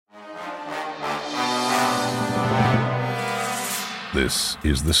This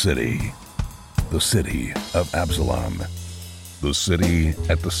is the city of Absalom, the city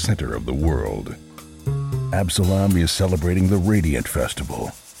at the center of the world. Absalom is celebrating the Radiant Festival,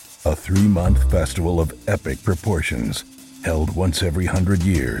 a 3-month festival of epic proportions held once every 100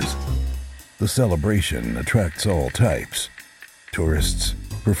 years. The celebration attracts all types: tourists,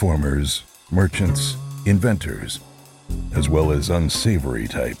 performers, merchants, inventors, as well as unsavory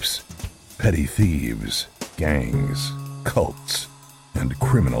types, petty thieves, gangs, cults, and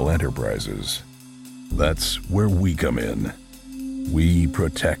criminal enterprises. That's where we come in. We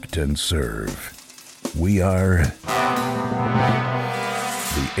protect and serve. We are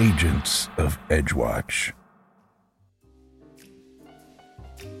the Agents of Edgewatch.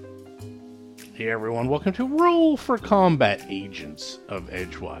 Hey everyone, welcome to Roll for Combat, Agents of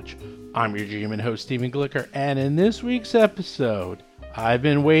Edgewatch. I'm your GM and host, Stephen Glicker, and in this week's episode, I've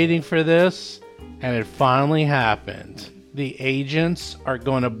been waiting for this, and it finally happened. The agents are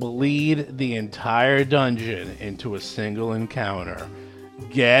going to bleed the entire dungeon into a single encounter.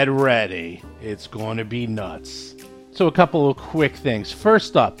 Get ready. It's going to be nuts. So a couple of quick things.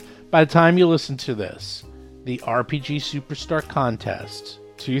 First up, by the time you listen to this, the RPG Superstar Contest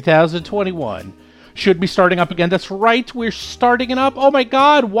 2021 should be starting up again. That's right, we're starting it up. Oh my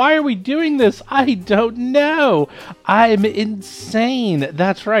god, why are we doing this? I don't know. I'm insane.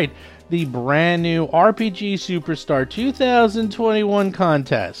 That's right. The brand new RPG Superstar 2021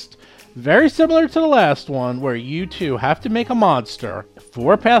 contest. Very similar to the last one, where you two have to make a monster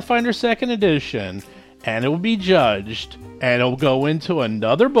for Pathfinder 2nd Edition, and it will be judged, and it will go into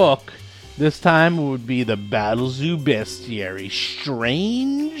another book. This time it would be the Battlezoo Bestiary,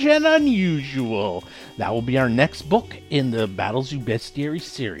 Strange and Unusual. That will be our next book in the Battlezoo Bestiary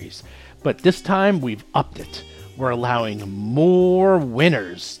series. But this time we've upped it. We're allowing more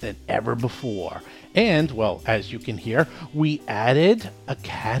winners than ever before. And, well, as you can hear, we added a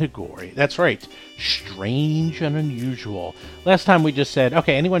category. That's right, Strange and Unusual. Last time we just said,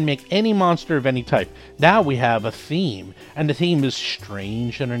 okay, anyone make any monster of any type. Now we have a theme, and the theme is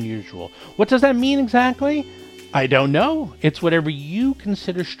Strange and Unusual. What does that mean exactly? I don't know. It's whatever you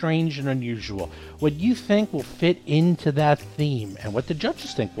consider strange and unusual. What you think will fit into that theme, and what the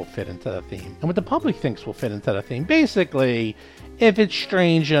judges think will fit into that theme, and what the public thinks will fit into that theme. Basically, if it's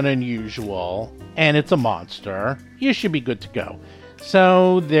strange and unusual, and it's a monster, you should be good to go.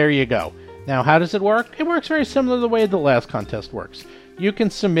 So, there you go. Now, how does it work? It works very similar to the way the last contest works. You can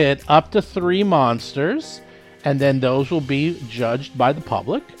submit up to 3 monsters, and then those will be judged by the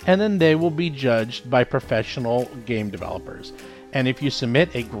public, and then they will be judged by professional game developers. And if you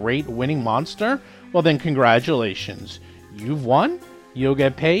submit a great winning monster, well then congratulations. You've won, you'll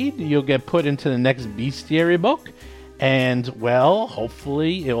get paid, you'll get put into the next bestiary book, and well,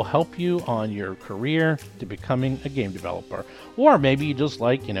 hopefully it'll help you on your career to becoming a game developer. Or maybe you just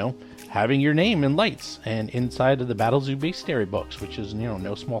like, having your name in lights and inside of the Battlezoo bestiary books, which is,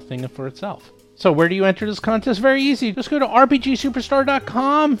 no small thing for itself. So where do you enter this contest? Very easy. Just go to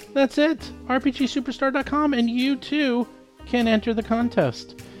rpgsuperstar.com. That's it. rpgsuperstar.com, and you too can enter the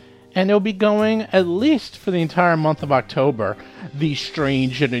contest. And it'll be going at least for the entire month of October, the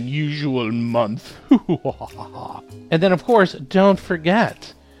strange and unusual month. And then, of course, don't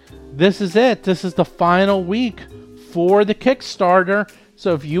forget, this is it. This is the final week for the Kickstarter.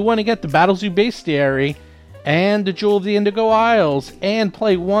 So if you want to get the Battlezoo Bestiary and the Jewel of the Indigo Isles, and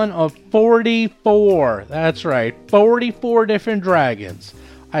play one of 44, that's right, 44 different dragons.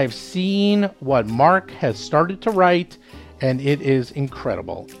 I've seen what Mark has started to write, and it is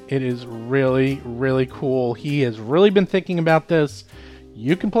incredible. It is really, really cool. He has really been thinking about this.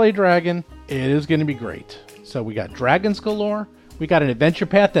 You can play dragon. It is going to be great. So we got dragons galore. We got an adventure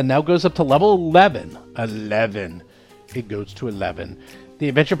path that now goes up to level 11. 11. It goes to 11. The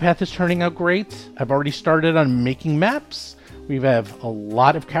adventure path is turning out great. I've already started on making maps. We have a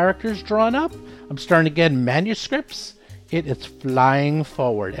lot of characters drawn up. I'm starting to get manuscripts. It is flying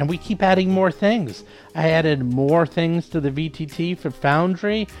forward. And we keep adding more things. I added more things to the VTT for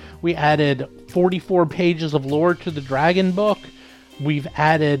Foundry. We added 44 pages of lore to the Dragon book. We've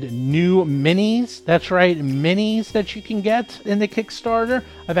added new minis. That's right, minis that you can get in the Kickstarter.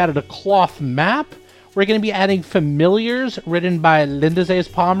 I've added a cloth map. We're going to be adding familiars written by Linda Zayas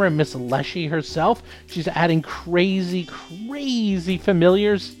Palmer and Miss Leshy herself. She's adding crazy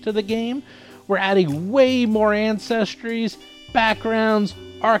familiars to the game. We're adding way more ancestries, backgrounds,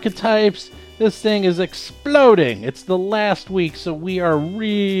 archetypes. This thing is exploding. It's the last week, so we are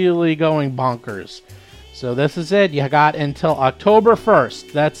really going bonkers. So this is it. You got until October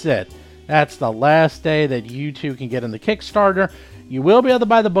 1st. That's it. That's the last day that you two can get in the Kickstarter. You will be able to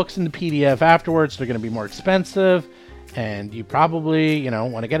buy the books in the PDF afterwards. They're going to be more expensive. and you probably,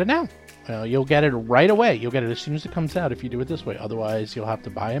 want to get it now. You'll get it right away. You'll get it as soon as it comes out if you do it this way. Otherwise, you'll have to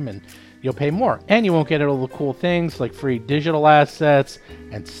buy them and you'll pay more. And you won't get all the cool things like free digital assets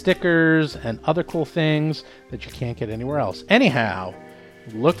and stickers and other cool things that you can't get anywhere else. Anyhow,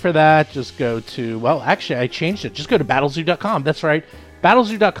 look for that. Just go to, well, actually, I changed it. Just go to battlezoo.com. That's right,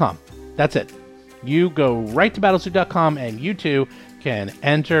 battlezoo.com. That's it. You go right to battlezoo.com and you too can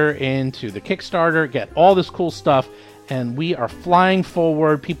enter into the Kickstarter, get all this cool stuff. And we are flying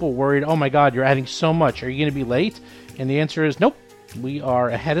forward. People worried, oh my God, you're adding so much. Are you going to be late? And the answer is nope. We are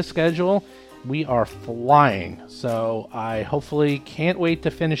ahead of schedule. We are flying. So I hopefully can't wait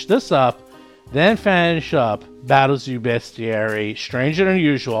to finish this up, then finish up Battlezoo Bestiary, Strange and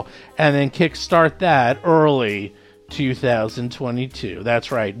Unusual, and then kickstart that early 2022.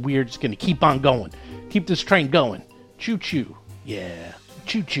 That's right. We're just going to keep on going. Keep this train going. Choo-choo. Yeah.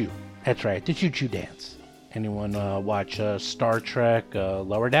 Choo-choo. That's right. The choo-choo dance. Anyone watch Star Trek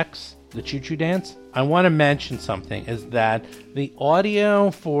Lower Decks, the choo-choo dance? I want to mention something, is that the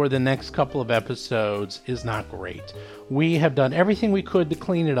audio for the next couple of episodes is not great. We have done everything we could to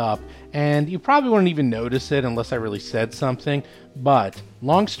clean it up, and you probably wouldn't even notice it unless I really said something. But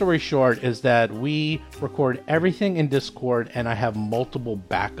long story short is that we record everything in Discord, and I have multiple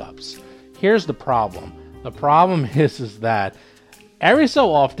backups. Here's the problem. The problem is that every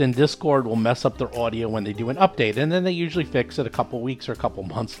so often, Discord will mess up their audio when they do an update, and then they usually fix it a couple weeks or a couple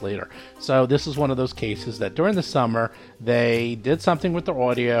months later. So this is one of those cases that during the summer, they did something with their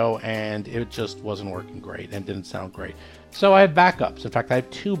audio, and it just wasn't working great and didn't sound great. So I have backups. In fact, I have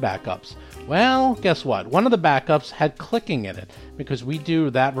 2 backups. Well, guess what? One of the backups had clicking in it, because we do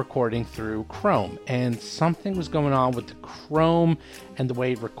that recording through Chrome, and something was going on with the Chrome and the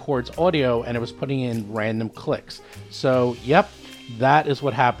way it records audio, and it was putting in random clicks. So, yep. That is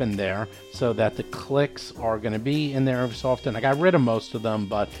what happened there, so that the clicks are going to be in there every so often. I got rid of most of them,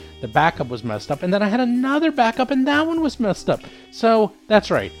 but the backup was messed up. And then I had another backup, and that one was messed up. So that's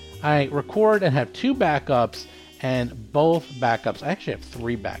right. I record and have 2 backups, and both backups, I actually have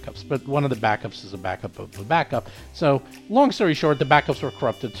 3 backups, but one of the backups is a backup of a backup. So long story short, the backups were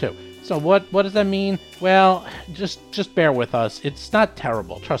corrupted too. So what does that mean? Well, just bear with us. It's not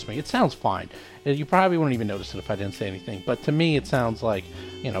terrible. Trust me, it sounds fine. You probably wouldn't even notice it if I didn't say anything. But to me, it sounds like,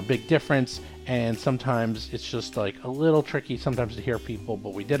 big difference. And sometimes it's just like a little tricky sometimes to hear people,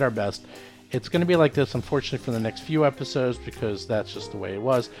 but we did our best. It's going to be like this, unfortunately, for the next few episodes, because that's just the way it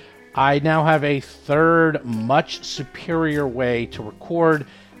was. I now have a third, much superior way to record.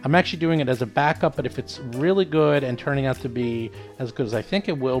 I'm actually doing it as a backup, but if it's really good and turning out to be as good as I think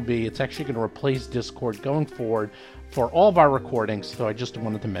it will be, it's actually going to replace Discord going forward for all of our recordings, so I just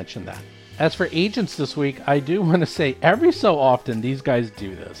wanted to mention that. As for agents this week, I do want to say every so often these guys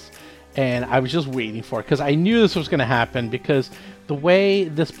do this, and I was just waiting for it, because I knew this was going to happen, because the way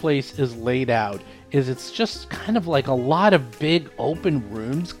this place is laid out is it's just kind of like a lot of big open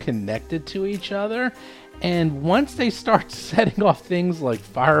rooms connected to each other. And once they start setting off things like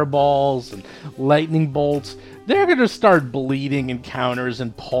fireballs and lightning bolts, they're going to start bleeding encounters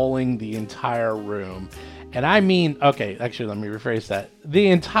and pulling the entire room. And I mean, okay, actually, let me rephrase that. The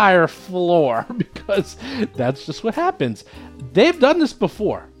entire floor, because that's just what happens. They've done this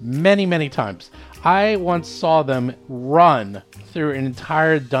before, many, many times. I once saw them run through an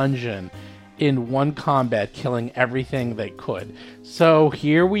entire dungeon in one combat, killing everything they could. So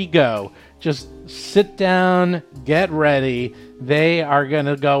here we go. Just sit down, get ready. They are going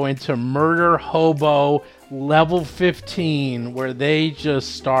to go into Murder Hobo level 15, where they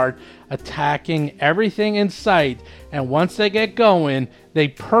just start attacking everything in sight. And once they get going, they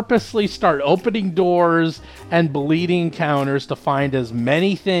purposely start opening doors and bleeding encounters to find as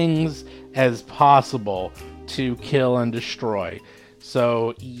many things as possible to kill and destroy.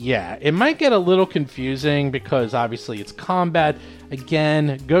 So yeah, it might get a little confusing because obviously it's combat.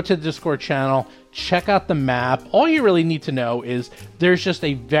 Again, go to the Discord channel, check out the map. All you really need to know is there's just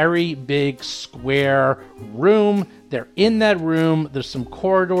a very big square room. They're in that room. There's some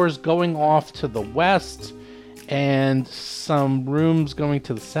corridors going off to the west and some rooms going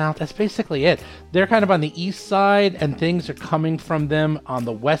to the south. That's basically it. They're kind of on the east side and things are coming from them on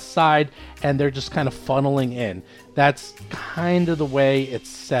the west side, and they're just kind of funneling in. That's kind of the way it's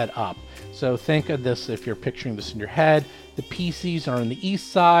set up. So think of this, if you're picturing this in your head, the PCs are on the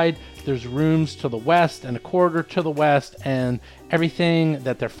east side, there's rooms to the west and a corridor to the west, and everything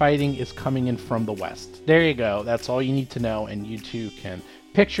that they're fighting is coming in from the west. There you go. That's all you need to know, and you too can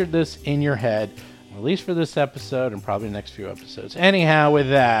picture this in your head, at least for this episode and probably the next few episodes. Anyhow, with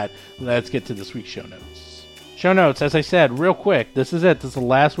that, let's get to this week's show notes. Show notes, as I said, real quick, this is it. This is the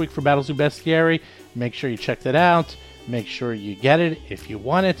last week for Battlezoo Bestiary. Make sure you check that out. Make sure you get it if you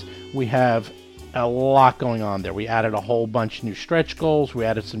want it. We have a lot going on there. We added a whole bunch of new stretch goals. We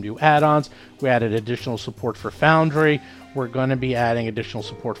added some new add-ons. We added additional support for Foundry. We're going to be adding additional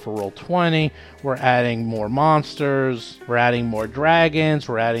support for Roll20. We're adding more monsters. We're adding more dragons.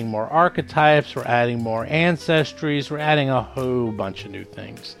 We're adding more archetypes. We're adding more ancestries. We're adding a whole bunch of new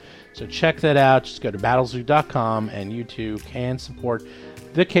things. So check that out. Just go to battlezoo.com and you too can support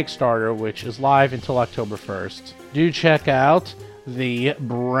the Kickstarter, which is live until October 1st. Do check out the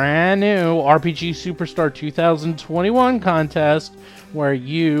brand new RPG Superstar 2021 contest, where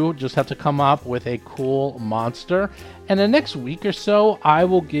you just have to come up with a cool monster. And the next week or so, I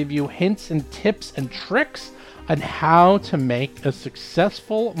will give you hints and tips and tricks on how to make a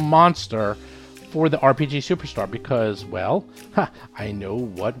successful monster for the RPG Superstar, because, well, I know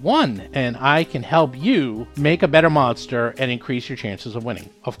what won, and I can help you make a better monster and increase your chances of winning.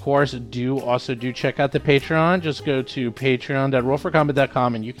 Of course, do check out the Patreon. Just go to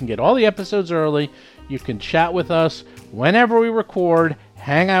patreon.rollforcombat.com and you can get all the episodes early. You can chat with us whenever we record,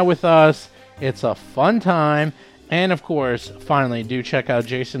 hang out with us. It's a fun time. And of course, finally, do check out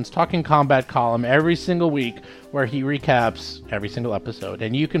Jason's Talking Combat column every single week, where he recaps every single episode,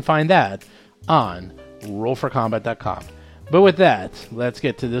 and you can find that on rollforcombat.com. But with that, let's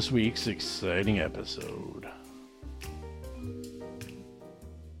get to this week's exciting episode.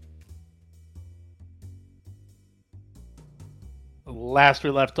 Last we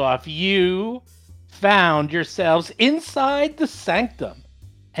left off, you found yourselves inside the sanctum,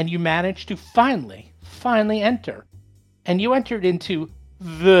 and you managed to finally enter. And you entered into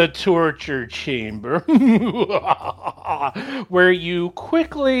the torture chamber, where you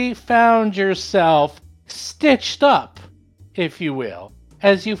quickly found yourself stitched up, if you will,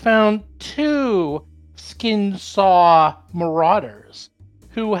 as you found two skin saw marauders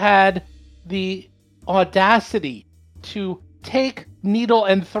who had the audacity to take needle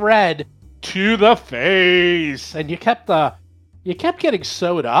and thread to the face. And you kept getting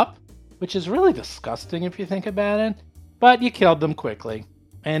sewed up, which is really disgusting if you think about it. But you killed them quickly.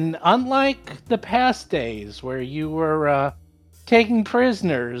 And unlike the past days where you were taking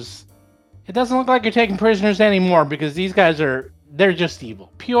prisoners, it doesn't look like you're taking prisoners anymore, because these guys they're just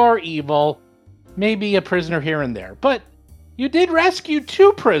evil. Pure evil. Maybe a prisoner here and there. But you did rescue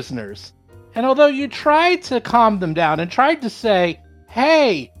two prisoners. And although you tried to calm them down and tried to say,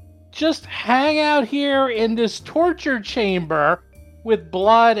 hey, just hang out here in this torture chamber with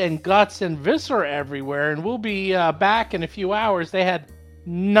blood and guts and viscera everywhere, and we'll be back in a few hours, they had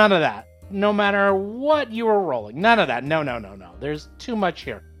none of that. No matter what you were rolling. None of that. No. There's too much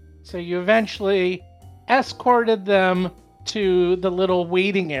here. So you eventually escorted them to the little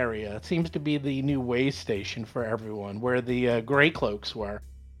waiting area. It seems to be the new way station for everyone, where the Grey Cloaks were.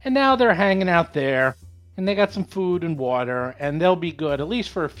 And now they're hanging out there, and they got some food and water, and they'll be good, at least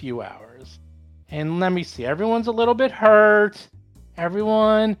for a few hours. And let me see, everyone's a little bit hurt.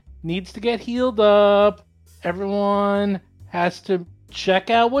 Everyone needs to get healed up. Everyone has to check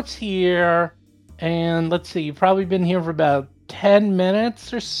out what's here. And let's see, you've probably been here for about 10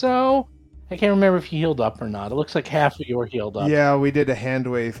 minutes or so. I can't remember if you healed up or not. It looks like half of you were healed up. Yeah, we did a hand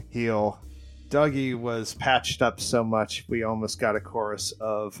wave heal. Dougie was patched up so much, we almost got a chorus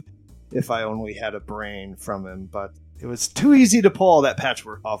of "If I Only Had a Brain" from him, but it was too easy to pull all that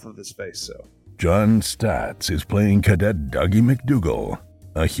patchwork off of his face, so... John Statz is playing Cadet Dougie McDougal,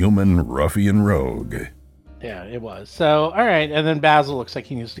 a human ruffian rogue. Yeah, it was. So, all right, and then Basil looks like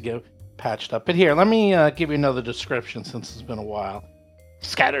he needs to get patched up. But here, let me give you another description since it's been a while.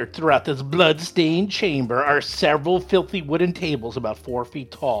 Scattered throughout this blood-stained chamber are several filthy wooden tables about 4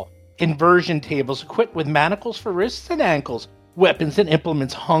 feet tall. Inversion tables equipped with manacles for wrists and ankles. Weapons and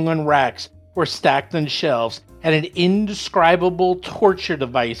implements hung on racks or stacked on shelves, and an indescribable torture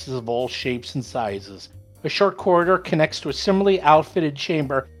devices of all shapes and sizes. A short corridor connects to a similarly outfitted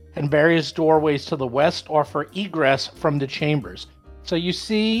chamber, and various doorways to the west offer egress from the chambers. So you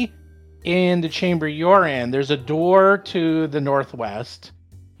see in the chamber you're in, there's a door to the northwest.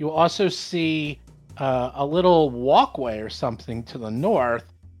 You also see a little walkway or something to the north.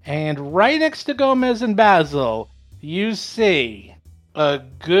 And right next to Gomez and Basil, you see a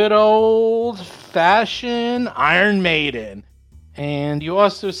good old-fashioned Iron Maiden. And you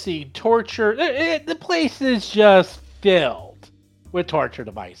also see torture. The place is just filled with torture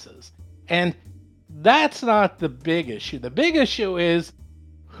devices. And that's not the big issue. The big issue is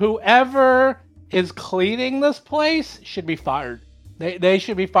whoever is cleaning this place should be fired. They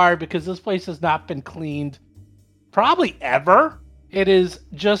should be fired because this place has not been cleaned probably ever. It is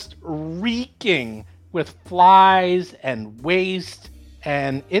just reeking with flies and waste,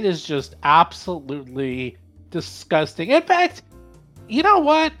 and it is just absolutely disgusting. In fact, you know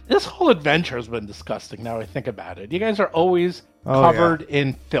what? This whole adventure has been disgusting now I think about it. You guys are always covered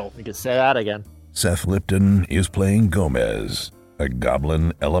in filth. You can say that again. Seth Lipton is playing Gomez, a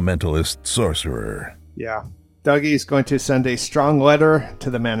goblin elementalist sorcerer. Yeah. Dougie's going to send a strong letter to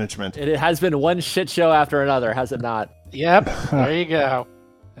the management. It has been one shit show after another, has it not? Yep, there you go.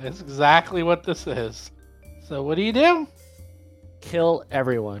 That's exactly what this is. So what do you do? Kill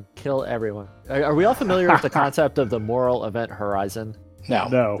everyone. Kill everyone. Are we all familiar with the concept of the moral event horizon?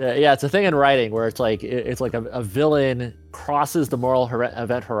 No. Yeah, it's a thing in writing where it's like a villain crosses the moral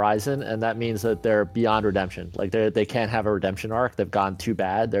event horizon, and that means that they're beyond redemption. Like they can't have a redemption arc. They've gone too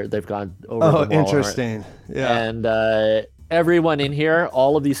bad. They've gone over. Oh, the moral interesting. Yeah. And everyone in here,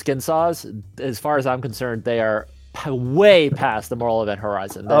 all of these skin saws, as far as I'm concerned, they are way past the moral event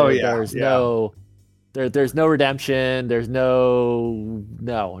horizon. There's no redemption. There's no.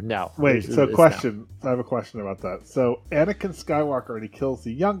 Wait, so question. I have a question about that. So Anakin Skywalker, when he kills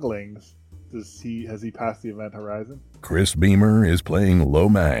the younglings, has he passed the event horizon? Chris Beamer is playing Lo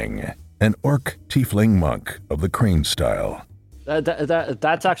Mang, an orc tiefling monk of the Crane style.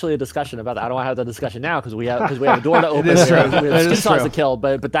 That's actually a discussion about that. I don't want to have that discussion now because we have a door to open. It is true. We have skin saws to kill,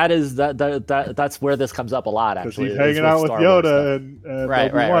 but that's where this comes up a lot. Actually, he's hanging out with Yoda and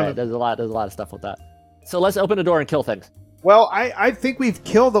right. There's a lot of stuff with that. So let's open the door and kill things. Well, I think we've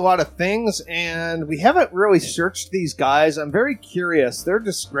killed a lot of things, and we haven't really searched these guys. I'm very curious. Their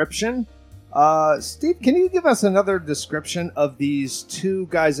description. Steve, can you give us another description of these two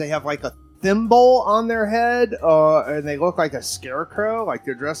guys? They have like a thimble on their head, and they look like a scarecrow. Like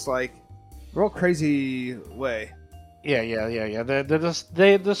they're dressed like real crazy way. Yeah.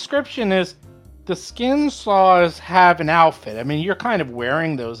 The description is the skin saws have an outfit. I mean, you're kind of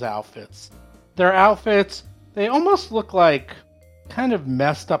wearing those outfits. Their outfits, they almost look like kind of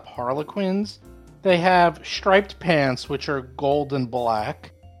messed up harlequins. They have striped pants, which are gold and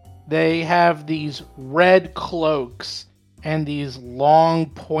black. They have these red cloaks and these long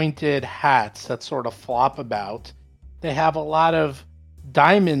pointed hats that sort of flop about. They have a lot of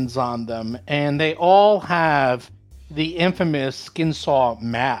diamonds on them, and they all have the infamous skin saw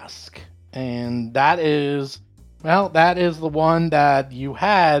mask. And that is the one that you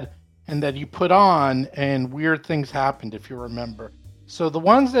had and that you put on, and weird things happened, if you remember. So the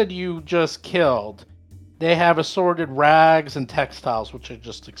ones that you just killed, they have assorted rags and textiles, which I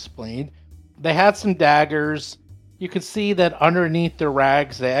just explained. They had some daggers. You can see that underneath their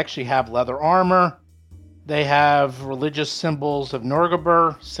rags, they actually have leather armor. They have religious symbols of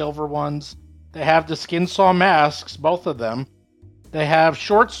Norgabur, silver ones. They have the skin saw masks, both of them. They have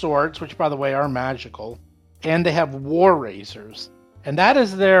short swords, which, by the way, are magical. And they have war razors. And that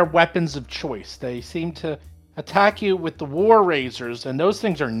is their weapons of choice. They seem to attack you with the war razors, and those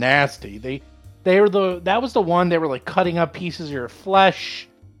things are nasty. That was the one they were like cutting up pieces of your flesh,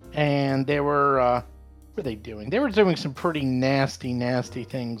 and they were what were they doing? They were doing some pretty nasty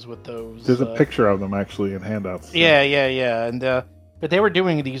things with those. There's a picture of them actually in handouts. Yeah. And but they were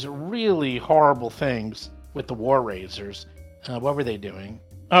doing these really horrible things with the war razors. What were they doing?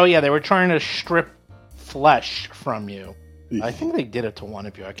 Oh yeah, they were trying to strip flesh from you. I think they did it to one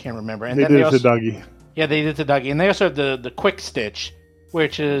of you. I can't remember. And they did it to Dougie. Yeah, they did it to Dougie. And they also had the quick stitch,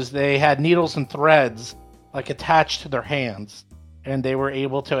 which is they had needles and threads like attached to their hands. And they were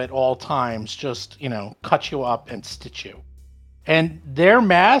able to, at all times, just, cut you up and stitch you. And their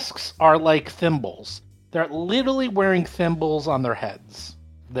masks are like thimbles. They're literally wearing thimbles on their heads.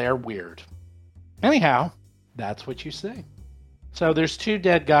 They're weird. Anyhow, that's what you see. So there's two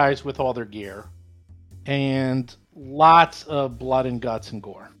dead guys with all their gear. And lots of blood and guts and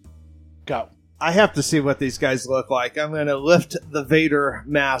gore. Go. I have to see what these guys look like. I'm going to lift the Vader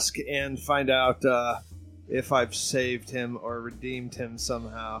mask and find out if I've saved him or redeemed him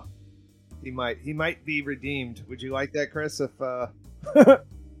somehow. He might be redeemed. Would you like that, Chris? If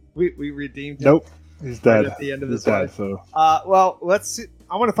we redeemed him? Nope, he's dead. Right at the end of his life. So, well, let's see.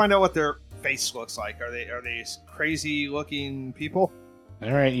 I want to find out what their face looks like. Are they crazy looking people?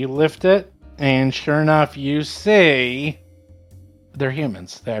 All right, you lift it. And sure enough, you see they're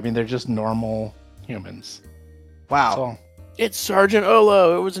humans. They're just normal humans. Wow. So, it's Sergeant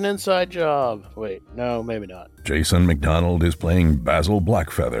Olo. It was an inside job. Wait, no, maybe not. Jason McDonald is playing Basil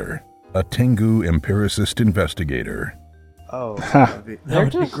Blackfeather, a Tengu empiricist investigator. Oh, that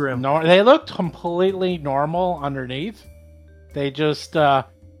would be grim. They look completely normal underneath. They just,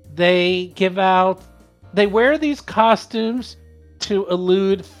 they wear these costumes to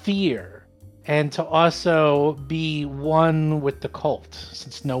elude fear. And to also be one with the cult,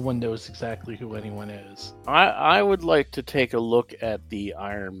 since no one knows exactly who anyone is. I would like to take a look at the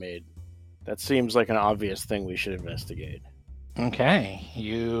Iron Maiden. That seems like an obvious thing we should investigate. Okay,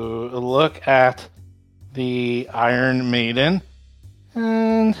 you look at the Iron Maiden,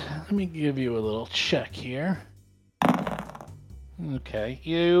 and let me give you a little check here. Okay,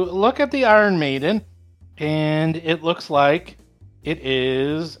 you look at the Iron Maiden, and it looks like it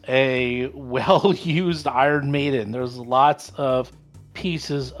is a well-used Iron Maiden. There's lots of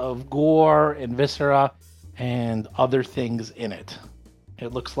pieces of gore and viscera and other things in it.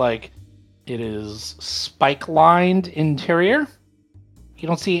 It looks like it is spike-lined interior. You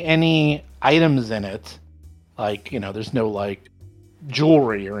don't see any items in it. Like, there's no,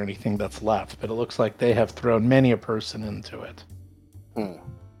 jewelry or anything that's left. But it looks like they have thrown many a person into it.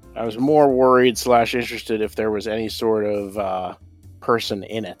 I was more worried / interested if there was any sort of person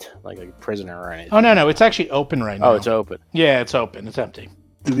in it, like a prisoner or anything. Oh, no. It's actually open right now. Oh, it's open. Yeah, it's open. It's empty.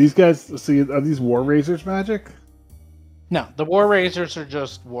 Do these guys see? Are these War Razors magic? No, the War Razors are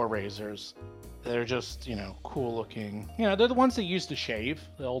just War Razors. They're just, cool looking. They're the ones that used to shave,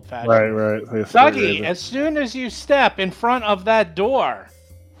 the old fashioned. Right. Dougie, as soon as you step in front of that door,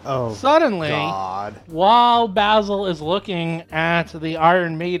 suddenly, God. while Basil is looking at the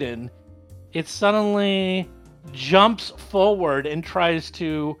Iron Maiden, it suddenly jumps forward and tries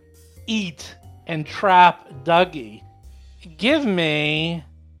to eat and trap Dougie. Give me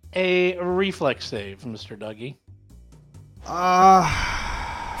a reflex save, Mr. Dougie.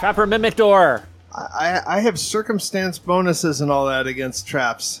 Trapper Mimic Door. I have circumstance bonuses and all that against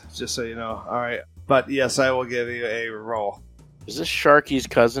traps, just so you know. All right. But yes, I will give you a roll. Is this Sharky's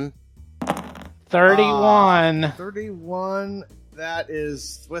cousin? 31. 31, that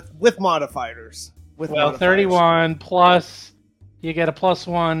is with modifiers. With Well, modifiers. 31 plus, you get a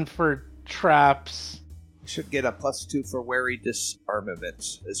 +1 for traps. You should get a +2 for wary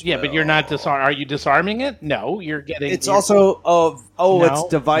disarmament as Yeah, well. but you're not disarm. Are you disarming it? No, you're getting. It's you're- also No, it's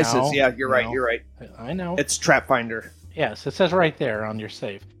devices. no, Yeah, you're right. no. You're right. I know. It's Trap Finder. Yes, it says right there on your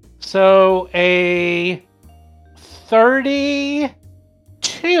save. So a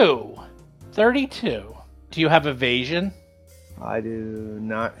 32. 32. Do you have evasion? I do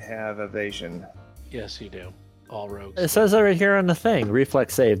not have evasion. Yes, you do. All rogues. It says right here on the thing,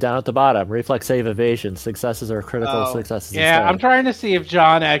 reflex save down at the bottom. Reflex save evasion. Successes are critical Oh. successes. Yeah, instead. I'm trying to see if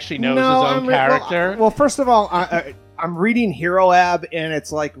John actually knows his own character. Well, first of all, I'm reading Hero Lab, and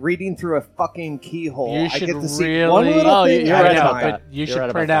it's like reading through a fucking keyhole. You I should get to see really- one little Oh, thing you're at right a about time. that. You You're should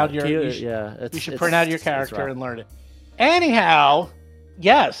right print about out that. your. You- You should, yeah, you it's- should it's- print out your it's character rough. and learn it. Anyhow,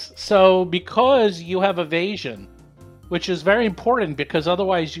 yes. So because you have evasion, which is very important because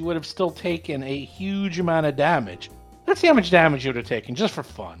otherwise you would have still taken a huge amount of damage. Let's see how much damage you would have taken just for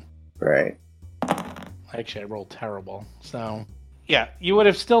fun. Right. Actually, I rolled terrible. So, yeah, you would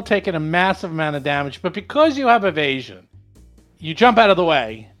have still taken a massive amount of damage, but because you have evasion, you jump out of the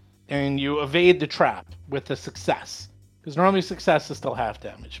way and you evade the trap with a success. Because normally success is still half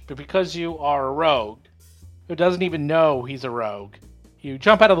damage. But because you are a rogue who doesn't even know he's a rogue, you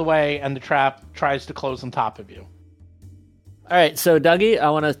jump out of the way and the trap tries to close on top of you. All right, so Dougie, I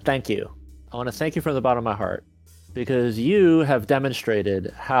want to thank you. I want to thank you from the bottom of my heart because you have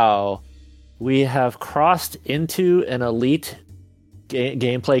demonstrated how we have crossed into an elite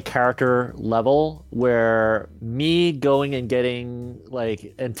gameplay character level where me going and getting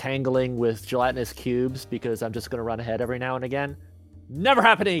entangling with gelatinous cubes because I'm just going to run ahead every now and again, never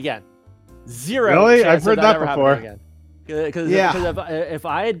happening again. Zero. Really? chance I've heard of that ever before. happening again. Because Yeah. if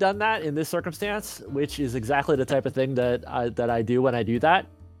I had done that in this circumstance, which is exactly the type of thing that I do when I do that,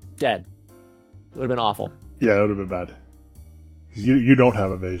 dead. It would have been awful. Yeah, it would have been bad. You don't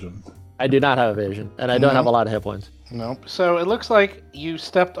have evasion. I do not have evasion, and I don't have a lot of hit points. Nope. So it looks like you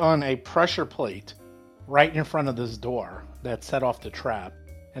stepped on a pressure plate right in front of this door that set off the trap.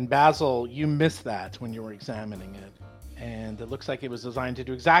 And Basil, you missed that when you were examining it. And it looks like it was designed to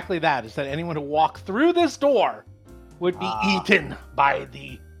do exactly that, is that anyone who walked through this door would be eaten by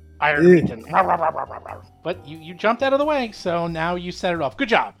the Iron Maiden. But you jumped out of the way, so now you set it off. Good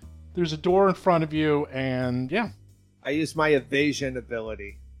job. There's a door in front of you, and yeah. I use my evasion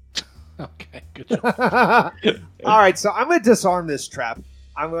ability. Okay, good job. All right, so I'm going to disarm this trap.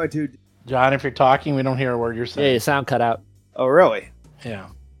 I'm going to... John, if you're talking, we don't hear a word you're Yeah, saying. your sound cut out. Oh, really? Yeah.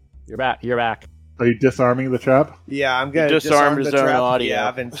 You're back. You're back. Are you disarming the trap? Yeah, I'm going to Disarmed disarm his the own trap.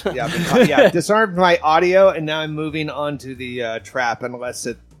 audio. Yeah, disarmed my audio, and now I'm moving on to the trap unless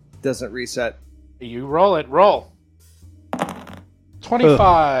it doesn't reset. You roll it. Roll.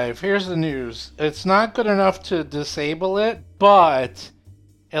 25. Here's the news. It's not good enough to disable it, but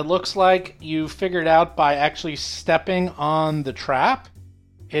it looks like you figured out by actually stepping on the trap,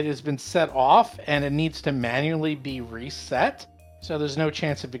 it has been set off and it needs to manually be reset. So there's no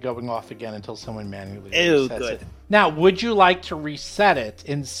chance of it going off again until someone manually Ew, resets good. it. Now, would you like to reset it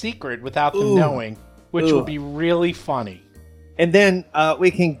in secret without them knowing, which would be really funny? And then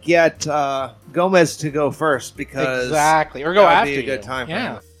we can get Gomez to go first because Exactly, or go that would after be a good you. time for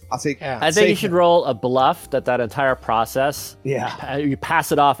Yeah. him. I'll say, Yeah. I think you should roll a bluff that entire process, Yeah. you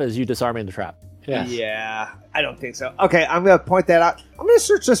pass it off as you disarming the trap. Yes. Yeah, I don't think so. Okay, I'm going to point that out. I'm going to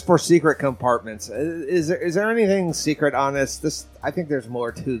search this for secret compartments. Is there anything secret on this? I think there's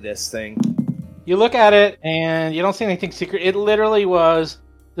more to this thing. You look at it and you don't see anything secret. It literally was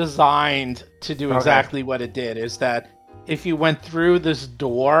designed to do exactly what it did. Is that if you went through this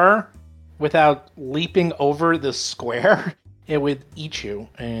door without leaping over the square, it would eat you,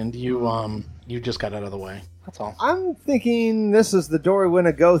 and you just got out of the way. That's all. I'm thinking this is the door we want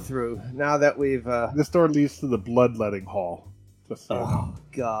to go through now that we've... This door leads to the bloodletting hall. Just so. Oh,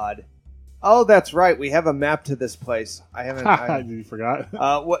 God. Oh, that's right. We have a map to this place. I haven't... You forgot?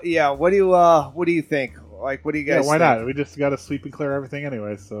 What do you think? Like, what do you guys Why think? not? We just got to sweep and clear everything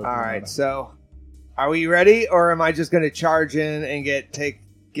anyway. So All right, so are we ready, or am I just going to charge in and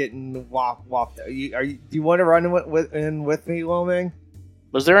getting whopped? Do you want to run in with me, Loming?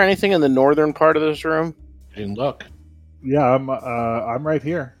 Was there anything in the northern part of this room? I didn't look. Yeah, I'm right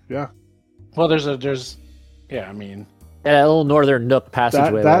here. Yeah, Well, yeah, I mean, Yeah, that little northern nook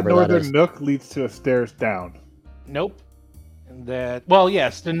passageway. that whatever northern that is. nook leads to a stairs down. nope. Well,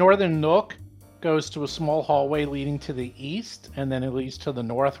 yes, the northern nook goes to a small hallway leading to the east, and then it leads to the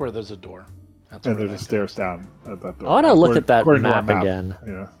north where there's a door. That's And where there's a that stairs down at that door. I want to look According- at that according to our map again.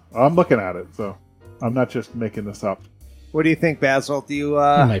 Yeah, I'm looking at it, so I'm not just making this up. What do you think, Basil? Do you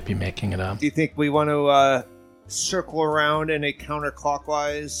goes. I might be making it up. do you think we want to circle around in a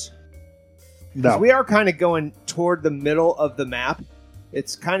counterclockwise? Because No, we are kind of going toward the middle of the map.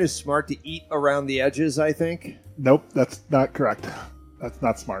 It's kind of smart to eat around the edges, I think. nope, that's not correct. That's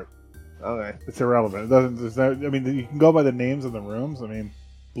not smart. Okay. It's irrelevant. It doesn't. I mean, you can go by the names of the rooms. I mean,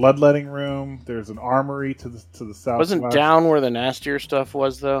 bloodletting room. There's an armory to the south. Wasn't down where the nastier stuff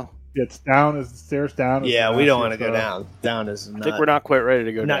was, though? It's down as the stairs down. is Yeah, the we don't nastier want to go stuff. down. Down is I think we're not quite ready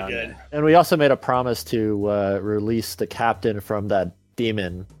to go not down. good. yet. And we also made a promise to release the captain from that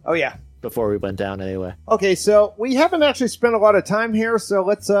demon Oh yeah. before we went down anyway. Okay, so we haven't actually spent a lot of time here, so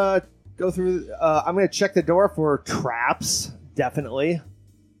let's go through. I'm going to check the door for traps, definitely.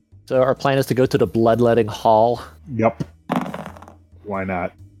 So our plan is to go to the bloodletting hall. Yep. Why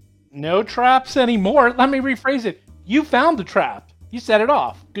not? No traps anymore. Let me rephrase it. You found the trap. You set it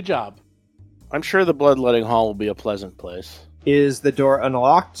off. Good job. I'm sure the bloodletting hall will be a pleasant place. Is the door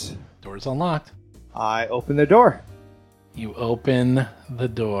unlocked? Door's unlocked. I open the door. You open the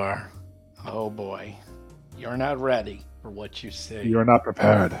door. Oh boy. You're not ready for what you see. You're not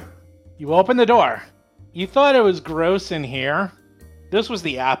prepared. You open the door. You thought it was gross in here. This was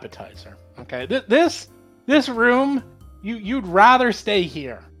the appetizer. Okay. This room, you'd rather stay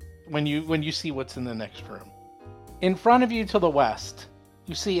here when you see what's in the next room. In front of you to the west,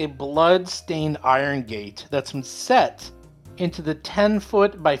 you see a blood-stained iron gate that's been set into the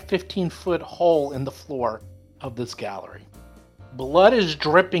 10-foot by 15-foot hole in the floor of this gallery. Blood is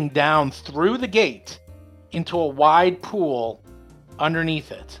dripping down through the gate into a wide pool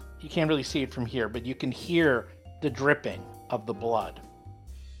underneath it. You can't really see it from here, but you can hear the dripping of the blood.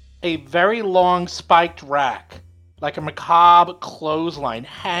 A very long spiked rack, like a macabre clothesline,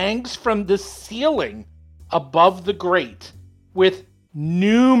 hangs from the ceiling above the grate, with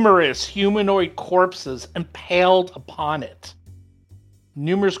numerous humanoid corpses impaled upon it.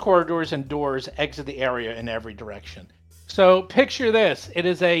 Numerous corridors and doors exit the area in every direction. So picture this. It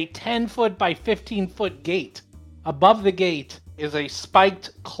is a 10-foot by 15-foot gate. Above the gate is a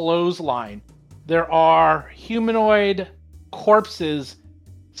spiked clothesline. There are humanoid corpses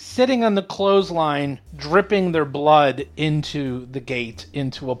sitting on the clothesline, dripping their blood into the gate,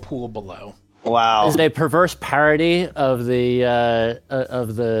 into a pool below. Wow. Is it a perverse parody of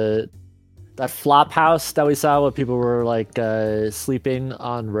that flop house that we saw where people were like sleeping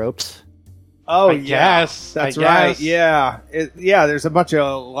on ropes? Oh, I yeah. guess. That's I right. guess. Yeah. There's a bunch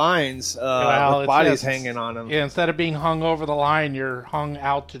of lines Well, with it's bodies just- hanging on them. Yeah, instead of being hung over the line, you're hung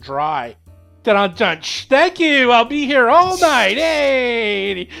out to dry. Dun-dun-dun. Thank you. I'll be here all night.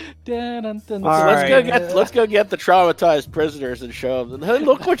 Hey. Dun-dun-dun. All So right. let's go get the traumatized prisoners and show them. Hey,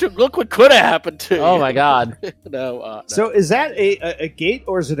 look what could have happened to you. Oh my god. No. So is that a gate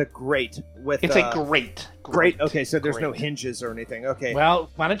or is it a grate? It's a grate. Grate. Okay, so there's no Grate. hinges or anything. Okay.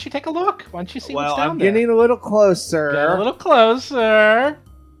 Well, why don't you take a look? Why don't you see Well, what's down I'm there? getting a little closer. Get a little closer.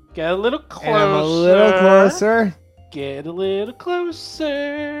 Get a little closer. And I'm a little closer. Get a little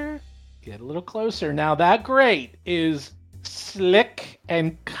closer. Get a little closer. Now that grate is slick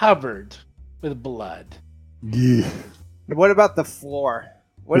and covered with blood. Yeah. What about the floor?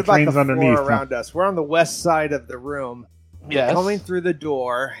 What The about the train's floor underneath, huh? around us? We're on the west side of the room. Yes. Coming through the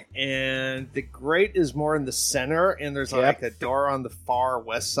door, and the grate is more in the center, and there's like a door on the far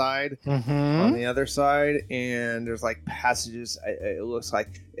west side on Mm-hmm. the other side, and there's like passages. It looks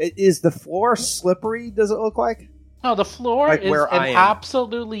like. Is the floor slippery? Does it look like? No, the floor Like is where an I am.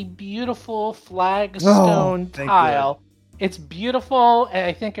 absolutely beautiful flagstone thank tile. It's beautiful, and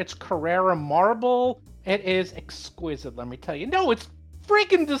I think it's Carrara marble. It is exquisite, let me tell you. No, it's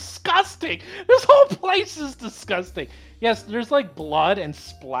freaking disgusting. This whole place is disgusting. Yes, there's like blood and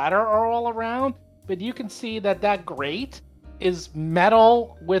splatter all around, but you can see that grate is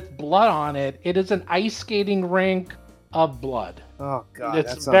metal with blood on it. It is an ice skating rink of blood. Oh god,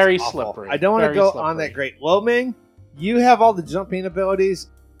 It's that sounds very awful. slippery. I don't want to Very go slippery. on that grate. Lo Ming, you have all the jumping abilities.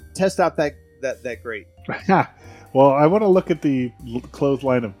 Test out that grate. Well, I want to look at the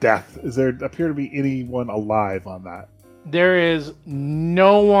clothesline of death. Is there appear to be anyone alive on that? There is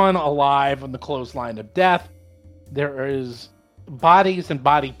no one alive on the clothesline of death. There is bodies and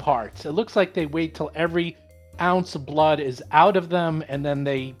body parts. It looks like they wait till every ounce of blood is out of them, and then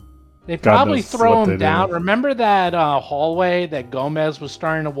they probably knows throw what them they down. do. Remember that hallway that Gomez was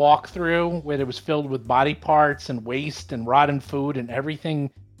starting to walk through, where it was filled with body parts and waste and rotten food and everything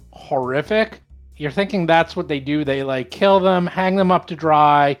horrific? You're thinking that's what they do. They like kill them, hang them up to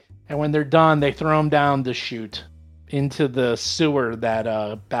dry, and when they're done, they throw them down the chute into the sewer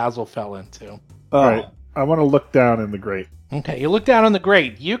that Basil fell into. All right. I want to look down in the grate. Okay, you look down on the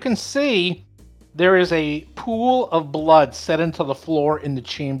grate. You can see there is a pool of blood set into the floor in the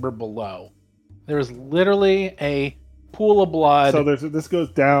chamber below. There is literally a pool of blood. So this goes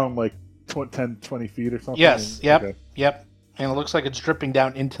down like 10, 20 feet or something? Yes, yep, Okay. yep. And it looks like it's dripping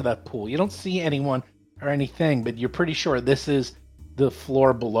down into that pool. You don't see anyone or anything, but you're pretty sure this is the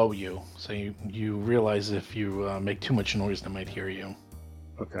floor below you. So you realize if you make too much noise, they might hear you.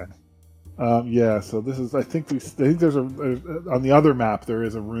 Okay. Yeah, so this is, I think there's on the other map, there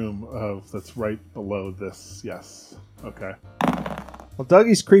is a room that's right below this. Yes. Okay. Well,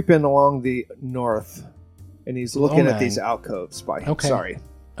 Dougie's creeping along the north, and he's looking at man. these alcoves. Okay. Sorry.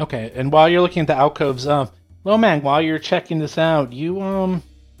 Okay, and while you're looking at the alcoves, Lomang, while you're checking this out, you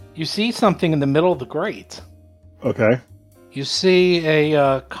see something in the middle of the grate. Okay. You see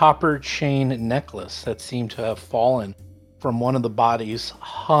a copper chain necklace that seemed to have fallen from one of the bodies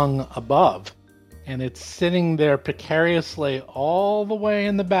hung above. And it's sitting there precariously all the way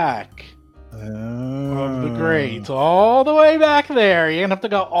in the back of the grate. All the way back there. You're going to have to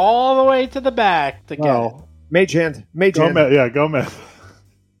go all the way to the back to get it. Well, Mage hand. Mage hand. Gomez, yeah, Gomez.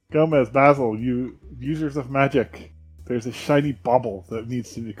 Gomez, Basil, you users of magic. There's a shiny bubble that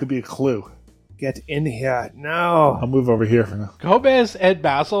it could be a clue. Get in here. No. I'll move over here for now. Gomez and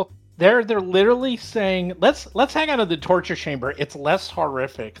Basil, they're literally saying, let's hang out in the torture chamber. It's less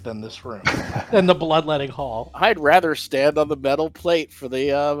horrific than this room, than the bloodletting hall. I'd rather stand on the metal plate for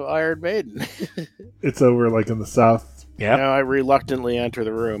the Iron Maiden. It's over like in the south. Yep. Now I reluctantly enter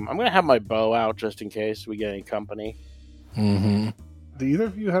the room. I'm going to have my bow out just in case we get any company. Mm-hmm. Do either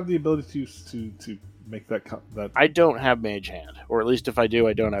of you have the ability to make that? I don't have Mage Hand, or at least if I do,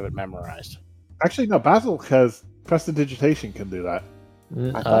 I don't have it memorized. Actually, no. Basil has prestidigitation can do that.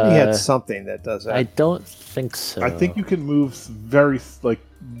 I thought he had something that does that. I don't think so. I think you can move very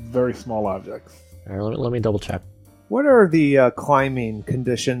small objects. All right, let me double check. What are the climbing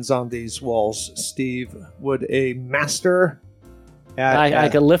conditions on these walls, Steve? Would a master... I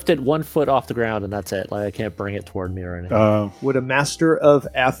can lift it 1 foot off the ground, and that's it. Like I can't bring it toward me or anything. Would a master of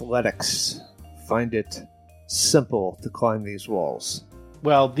athletics find it simple to climb these walls?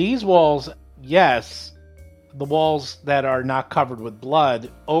 Well, these walls, yes, the walls that are not covered with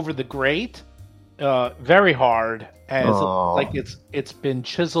blood over the grate, very hard, as Aw. like it's been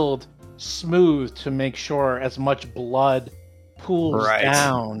chiseled smooth to make sure as much blood pools Right.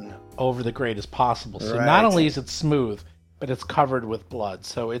 down over the grate as possible. So Right. not only is it smooth, but it's covered with blood.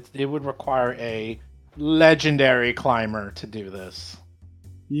 So it would require a legendary climber to do this.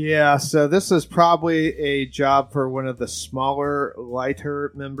 Yeah, so this is probably a job for one of the smaller,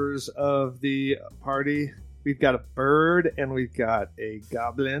 lighter members of the party. We've got a bird and we've got a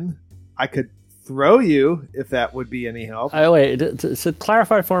goblin. I could throw you if that would be any help. Wait, to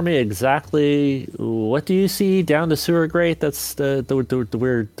clarify for me exactly, what do you see down the sewer grate? That's the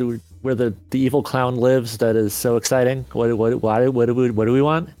where the evil clown lives. That is so exciting. What do we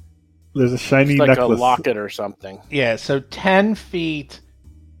want? There's a shiny It's like necklace. a locket or something. Yeah, so 10 feet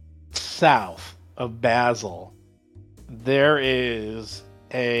south of Basil, there is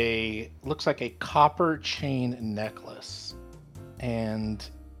looks like a copper chain necklace. and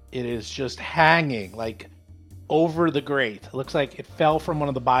it is just hanging like over the grate. It looks like it fell from one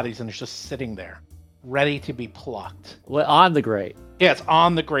of the bodies and it's just sitting there, ready to be plucked. Well, on the grate. Yeah, it's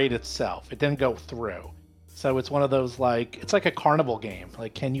on the grate itself. It didn't go through. So it's one of those, like, it's like a carnival game.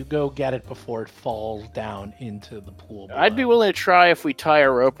 Like, can you go get it before it falls down into the pool below? I'd be willing to try if we tie a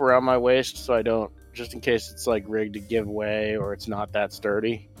rope around my waist so I don't, just in case it's like rigged to give way or it's not that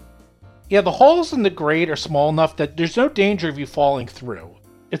sturdy. Yeah, the holes in the grate are small enough that there's no danger of you falling through.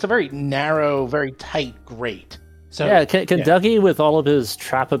 It's a very narrow, very tight grate. So Yeah, can Dougie, with all of his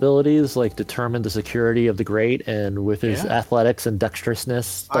trap abilities, like determine the security of the grate, and with his athletics and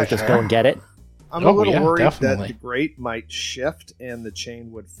dexterousness, like just go and get it? I'm a little worried definitely. that the grate might shift and the chain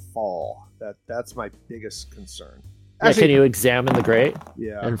would fall. That's my biggest concern. Yeah, can you examine the grate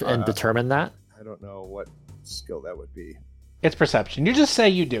Yeah, and determine that? I don't know what skill that would be. It's perception. You just say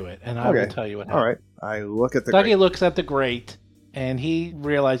you do it, and I will tell you what happens. All right. I look at the Dougie grate. looks at the grate, and he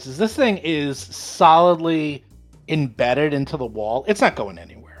realizes this thing is solidly embedded into the wall. It's not going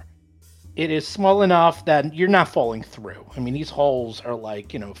anywhere. It is small enough that you're not falling through. I mean, these holes are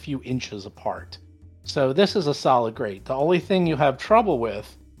like, a few inches apart. So this is a solid grate. The only thing you have trouble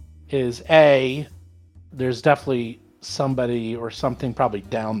with is there's definitely somebody or something probably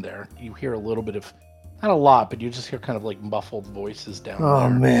down there. You hear a little bit of, not a lot, but you just hear kind of like muffled voices down there. Oh,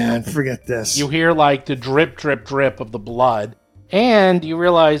 man. Forget this. You hear like the drip, drip, drip of the blood. And you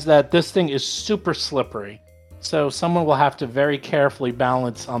realize that this thing is super slippery. So someone will have to very carefully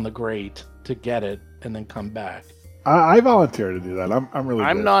balance on the grate to get it and then come back. I volunteer to do that. I'm really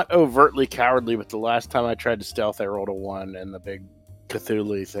I'm good. not overtly cowardly, but the last time I tried to stealth, I rolled a 1, and the big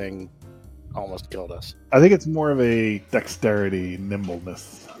Cthulhu thing almost killed us. I think it's more of a dexterity,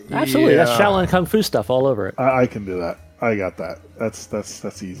 nimbleness. Absolutely, that's Shaolin Kung Fu stuff all over it. I can do that. I got that.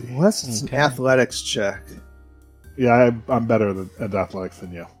 That's easy. Unless it's an athletics check. Yeah, I'm better at athletics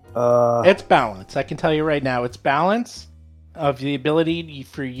than you. It's balance. I can tell you right now, it's balance of the ability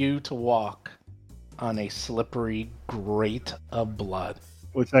for you to walk on a slippery grate of blood.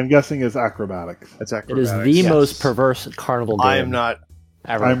 Which I'm guessing is acrobatics. That's It acrobatics. is the most perverse carnival game I am not.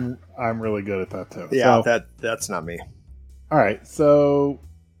 ever. I'm really good at that too. Yeah, So, that's not me. all right. So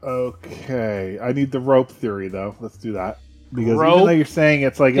okay, I need the rope theory though. Let's do that. Because Rope even though you're saying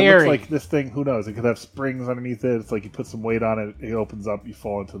it looks theory. like this thing, who knows? It could have springs underneath it. It's like you put some weight on it, it opens up, you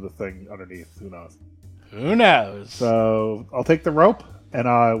fall into the thing underneath. Who knows? Who knows? So I'll take the rope and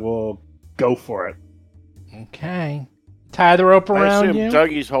I will go for it. Okay. Tie the rope I around assume you.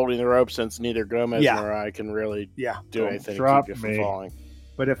 Dougie's holding the rope since neither Gomez Yeah. nor I can really Yeah. do anything to drop keep you from me. falling.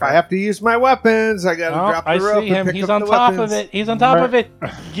 But if I have to use my weapons, I gotta Oh, drop the I rope see and him. pick He's up on the top weapons. of it. He's on top of it.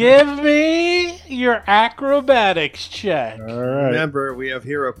 Give me your acrobatics check. All right. Remember, we have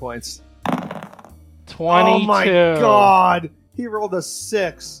hero points. 22. Oh my god! He rolled a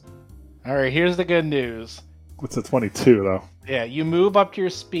 6. All right, here's the good news. It's a 22 though. Yeah, you move up to your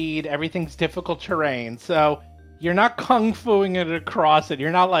speed. Everything's difficult terrain. So you're not kung fuing it across it. You're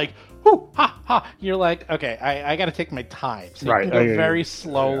not like, whoo, ha, ha. You're like, okay, I got to take my time. So you Right, can go I get very you.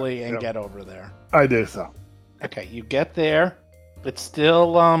 slowly and Yep. get over there. I do so. Okay, you get there. It's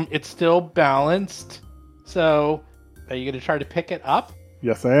still balanced. So are you going to try to pick it up?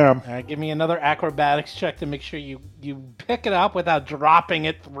 Yes, I am. All right, give me another acrobatics check to make sure you pick it up without dropping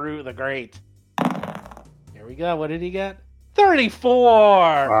it through the grate. Here we go. What did he get?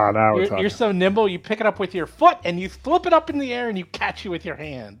 34! Ah, now we're talking. You're so nimble, you pick it up with your foot and you flip it up in the air and you catch it with your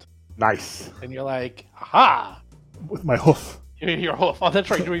hand. Nice. And you're like, aha! With my hoof. Your hoof. Oh, that's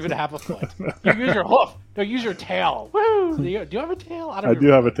right. You don't even have a foot. You use your hoof. No, use your tail. Woo! Do you have a tail? I do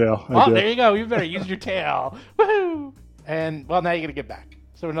have a tail. I Oh, do. there you go. You better use your tail. Woohoo! And, well, now you're going to get back.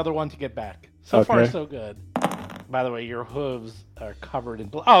 So another one to get back. So far, Okay. so good. By the way, your hooves are covered in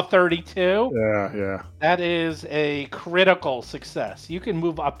blood. Oh, 32? Yeah. That is a critical success. You can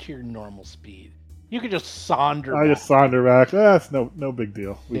move up to your normal speed. You can just saunder I back. just saunter back. That's no big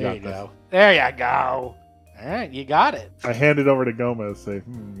deal. We There got you this. go. There you go. All right, you got it. I hand it over to Gomez. Say,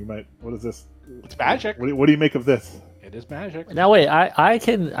 you might. What is this? It's magic. What do you make of this? It is magic. Now wait, I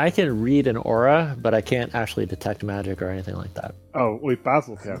can read an aura, but I can't actually detect magic or anything like that. Oh, wait,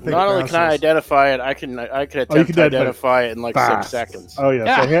 Basil can. Think Not only can I Basil's- identify it, I can attempt can to identify identify it in like Fast. 6 seconds. Oh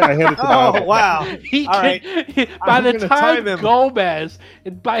yeah. So I hand it to Oh Basil. wow! He All right. by I'm the gonna time time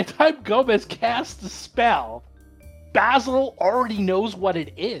him. by the time Gomez casts the spell, Basil already knows what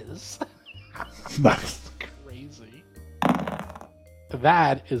it is. Nice. That's crazy.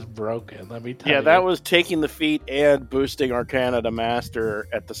 That is broken. Let me tell you. Yeah, that was taking the feat and boosting Arcana to Master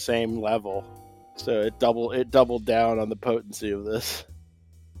at the same level. So it doubled down on the potency of this.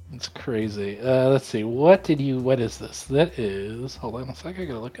 It's crazy. Let's see. What is this? That is... Hold on a second. I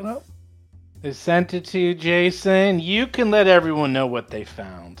gotta look it up. They sent it to you, Jason. You can let everyone know what they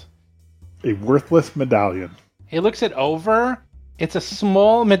found. A worthless medallion. He looks it over. It's a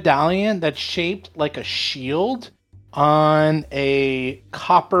small medallion that's shaped like a shield on a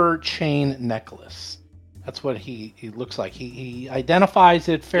copper chain necklace. That's what he looks like. He identifies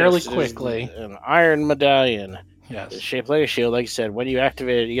it fairly This is quickly. An iron medallion. Yes. It's shaped like a shield. Like you said, when you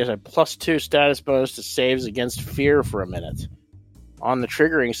activate it, you get a +2 status bonus to saves against fear for a minute. On the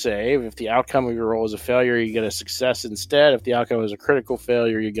triggering save, if the outcome of your roll is a failure, you get a success instead. If the outcome is a critical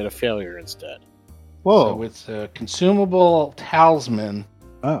failure, you get a failure instead. Whoa. So it's a consumable talisman,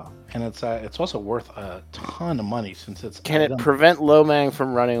 Oh. and it's also worth a ton of money since it's... Can it prevent Lomang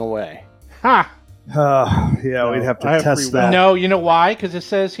from running away? Ha! Yeah, we'd have I to have test free will. that. No, you know why? Because it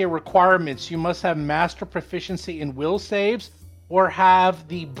says here requirements. You must have master proficiency in will saves or have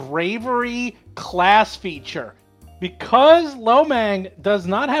the bravery class feature. Because Lomang does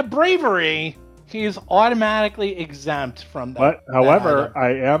not have bravery, he is automatically exempt from that. But, however, that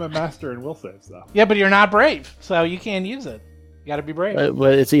I am a master in will saves, though. yeah, but you're not brave, so you can't use it. You got to be brave.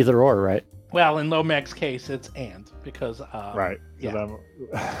 But it's either or, right? Well, in Lomang's case, it's and because Right. 'Cause yeah. I'm-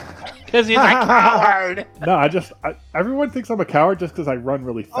 because he's a coward. No, everyone thinks I'm a coward just because I run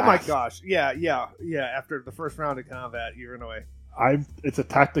really fast. Oh my gosh. Yeah. After the first round of combat, you run away. It's a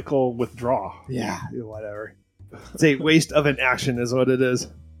tactical withdraw. Yeah, whatever. It's a waste of an action is what it is.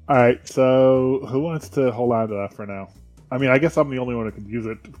 All right, so who wants to hold on to that for now? I mean, I guess I'm the only one who can use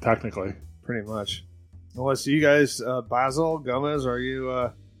it, technically. Pretty much. Unless you guys, Basil, Gomez, are you...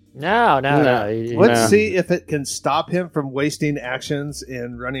 No. Let's see if it can stop him from wasting actions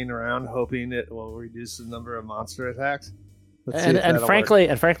and running around hoping it will reduce the number of monster attacks. Let's see if And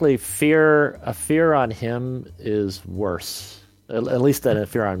that'll frankly, fear on him is worse. At least than a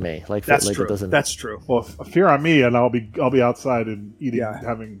fear on me. Like That's like true. It doesn't. That's true. Well, fear on me, and I'll be outside and eating, Yeah.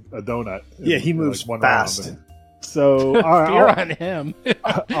 having a donut. Yeah, he in, moves one fast. round. So Fear on him.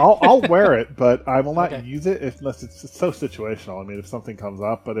 I'll wear it, but I will not Okay. use it unless it's so situational. I mean, if something comes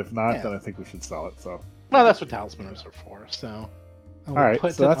up, but if not, Yeah. then I think we should sell it. So, Well, that's what talismans are for. So, all right,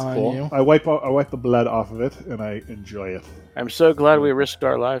 so that's cool. You. I wipe the blood off of it, and I enjoy it. I'm so glad we risked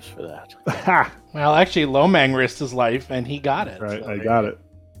our lives for that. Ha! Well, actually, Lomang risked his life, and he got it. Right, so I there got you it.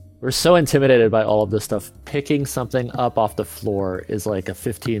 We're so intimidated by all of this stuff. Picking something up off the floor is like a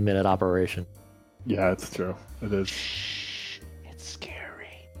 15-minute operation. Yeah, it's true. It is. Shh, it's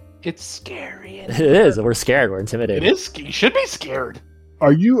scary. It's scary. It is. We're scared. We're intimidated. It is. You should be scared.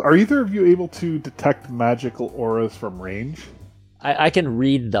 Are either of you able to detect magical auras from range? I can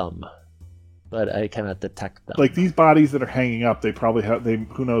read them, but I cannot detect them. Like these bodies that are hanging up, they probably have.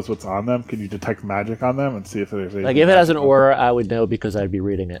 Who knows what's on them? Can you detect magic on them and see if there's Like if it has an aura, I would know because I'd be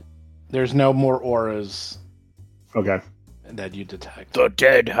reading it. There's no more auras Okay. that you detect. The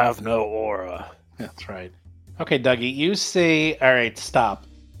dead have no aura. That's right. Okay, Dougie, you see. All right, stop.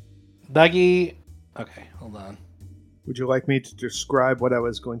 Dougie. Okay, hold on. Would you like me to describe what I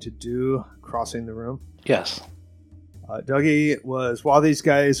was going to do crossing the room? Yes. Dougie was, while these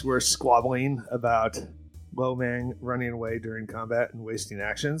guys were squabbling about Lomang running away during combat and wasting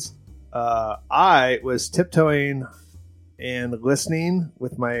actions, I was tiptoeing and listening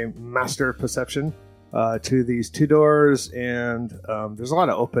with my master perception to these two doors, and there's a lot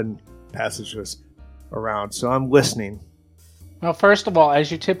of open passages around, so I'm listening. Well, first of all,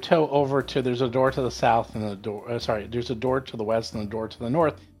 as you tiptoe over to, there's a door to the south and there's a door to the west and a door to the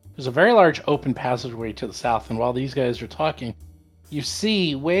north. There's a very large open passageway to the south, and while these guys are talking, you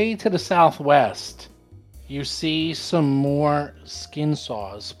see way to the southwest, you see some more skin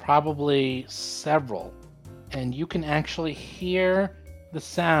saws, probably several, and you can actually hear the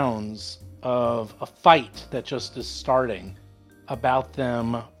sounds of a fight that just is starting about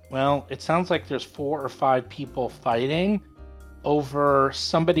them. Well, it sounds like there's 4 or 5 people fighting over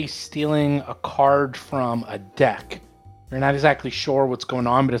somebody stealing a card from a deck. You're not exactly sure what's going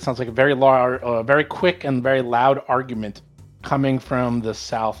on, but it sounds like a very very quick and very loud argument coming from the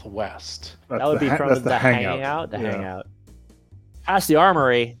southwest. That would be from that's the hangout. The hangout. Past the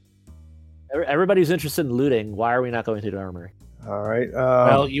armory. Everybody's interested in looting. Why are we not going to the armory? All right.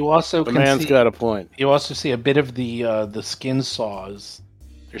 Well, you also The can man's see, got a point. you also see a bit of the skin saws.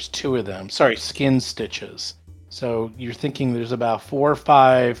 There's 2 of them. Sorry, skin stitches. So you're thinking there's about 4 or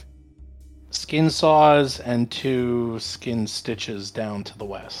 5 skin saws and 2 skin stitches down to the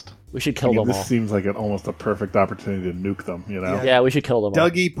west. We should kill them This all. seems like almost a perfect opportunity to nuke them. You know. Yeah, we should kill them all.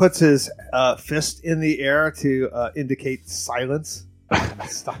 Dougie puts his fist in the air to indicate silence.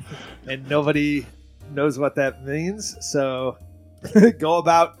 Stop. And nobody knows what that means, so Go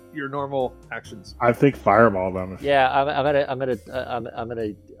about your normal actions. I think fireball them. Yeah, I'm gonna I'm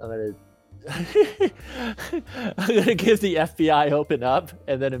gonna give the FBI open up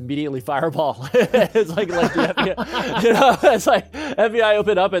and then immediately fireball. It's like the FBI, it's like FBI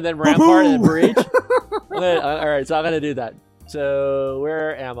open up and then rampart and breach. All right, so I'm gonna do that. So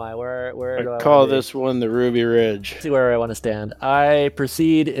where am I? Where do I call wanna be? this one the Ruby Ridge. See where I want to stand. I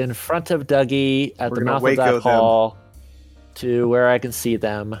proceed in front of Dougie at We're the gonna mouth of Waco that them. hall to where I can see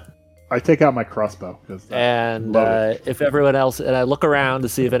them. I take out my crossbow. And loaded. if everyone else, and I look around to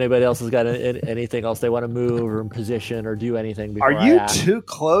see if anybody else has got anything else they want to move or in position or do anything before Are you I act. too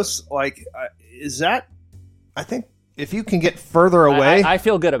close? Like, is that? I think if you can get further away. I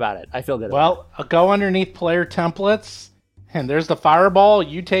feel good about it. I feel good. Well, go underneath player templates, and there's the fireball.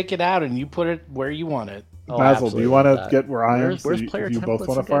 You take it out and you put it where you want it. Oh, Basil, do you want to get where I am? Where's So player you both templates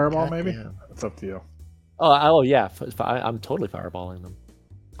want a again? fireball, God maybe? damn. It's up to you. Oh yeah. I'm totally fireballing them.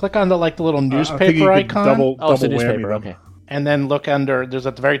 Click on the little I think you newspaper could icon, Double Oh, it's a whammy newspaper. them. Okay. and then look under. There's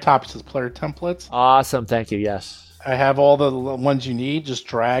at the very top. It says player templates. Awesome. Thank you. Yes. I have all the ones you need. Just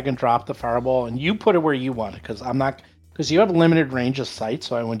drag and drop the fireball, and you put it where you want it. Because I'm not. Because you have a limited range of sight,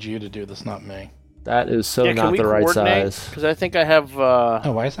 so I want you to do this, not me. That is so Yeah, can not we the right coordinate? size. Because I think I have.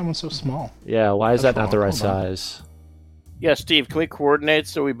 Oh, why is that one so small? Yeah. Why is That's that not the wrong. right Hold on. size? Yeah, Steve, can we coordinate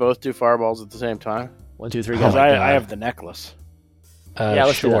so we both do fireballs at the same time? 1, 2, 3, Oh go. Because my God. I have the necklace. Yeah,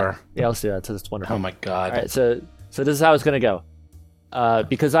 let's do sure. that. Yeah, let's do that. So it's wonderful. Oh my god. All right, so this is how it's gonna go.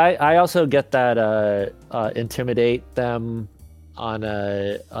 Because I also get that intimidate them on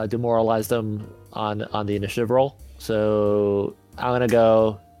demoralize them on the initiative roll. So I'm gonna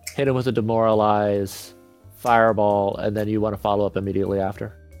go hit him with a demoralize, fireball, and then you want to follow up immediately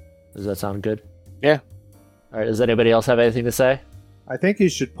after. Does that sound good? Yeah. All right. Does anybody else have anything to say? I think you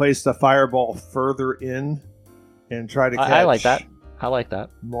should place the fireball further in and try to catch I like that. I like that.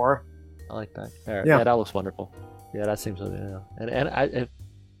 more. I like that. There. Yeah. Yeah, that looks wonderful. Yeah, that seems.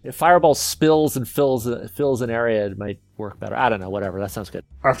 If fireball spills and fills an area, it might work better. I don't know. Whatever. That sounds good.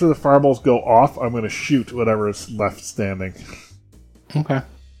 After the fireballs go off, I'm going to shoot whatever is left standing. Okay.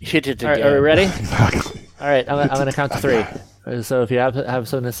 Hit it All right, again. are we ready? Exactly. All right. I'm gonna count to 3. So if you have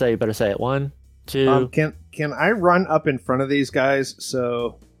something to say, you better say it. 1, 2. Can I run up in front of these guys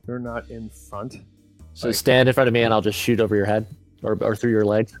so they're not in front? So stand in front of me, and I'll just shoot over your head or through your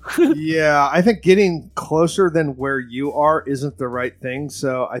leg. Yeah, I think getting closer than where you are isn't the right thing.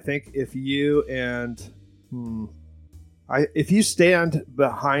 So I think if you and if you stand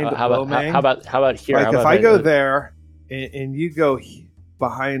behind How Lomang, about here? like How if about I go there and you go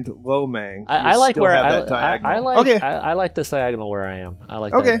behind Lomang, I like where that diagonal. I like. Okay, I like this diagonal where I am. I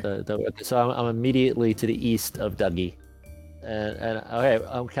like Okay. that. So I'm immediately to the east of Dougie, and okay,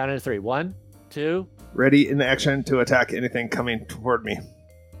 I'm counting to 3. 1, 2. ready in action to attack anything coming toward me.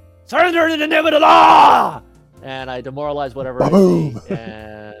 Surrender in the name of the law! And I demoralize whatever I see Ba-boom!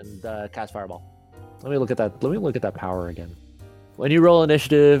 and cast fireball. Let me look at that. Let me look at that power again. When you roll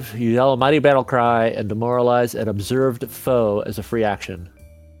initiative, you yell a mighty battle cry and demoralize an observed foe as a free action.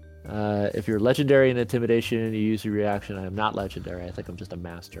 If you're legendary in intimidation, you use your reaction. I am not legendary. I think I'm just a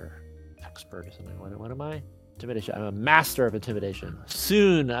master, expert or something. What am I? Intimidation. I'm a master of intimidation.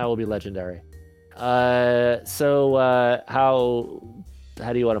 Soon I will be legendary. So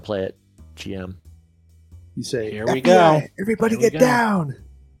how do you want to play it, GM? You say, Here we FBI, go. Everybody Here we get go. down.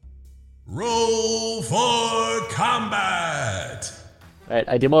 Roll for combat. All right,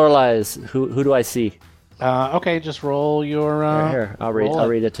 I demoralize. Who do I see? Okay, just roll your. Right here, I'll read. roll I'll it.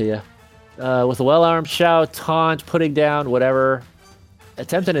 read it to you. With a well-armed shout, taunt, putting down, whatever.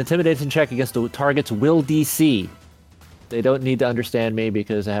 Attempt an intimidation check against the target's will DC. They don't need to understand me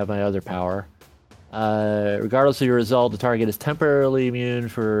because I have my other power. Regardless of your result, the target is temporarily immune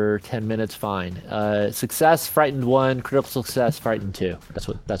for 10 minutes. Fine. Success, frightened 1. Critical success, frightened 2.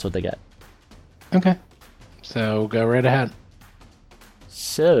 That's what they get. Okay. So go right ahead.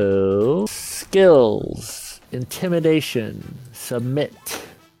 So skills, intimidation, submit.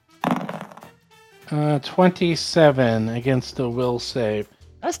 27 against the will save.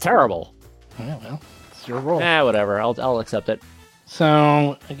 That's terrible. Yeah, well, it's your roll. Whatever. I'll accept it.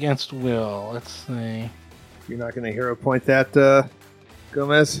 So against will, let's see. You're not going to hero point that,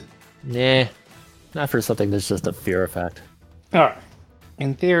 Gomez? Nah, not for something that's just a fear effect. All right.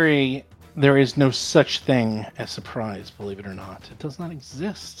 In theory, there is no such thing as surprise, believe it or not. It does not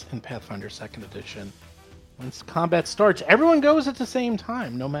exist in Pathfinder 2nd Edition. Once combat starts, everyone goes at the same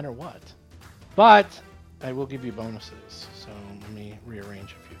time, no matter what. But I will give you bonuses, so let me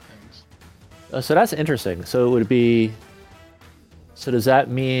rearrange a few things. So that's interesting. So it would be. So does that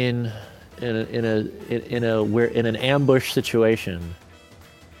mean in an ambush situation,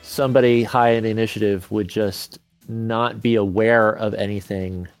 somebody high in the initiative would just not be aware of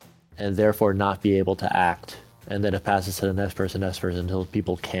anything and therefore not be able to act. And then it passes to the next person until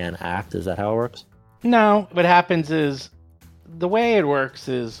people can act. Is that how it works? No, what happens is the way it works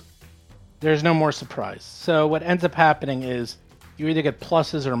is there's no more surprise. So what ends up happening is you either get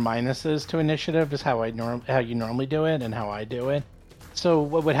pluses or minuses to initiative is how you normally do it and how I do it. So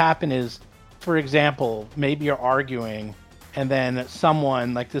what would happen is, for example, maybe you're arguing and then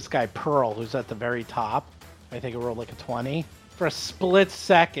someone like this guy Pearl, who's at the very top, I think it rolled like a 20, for a split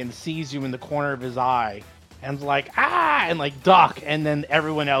second sees you in the corner of his eye and like, and like duck, and then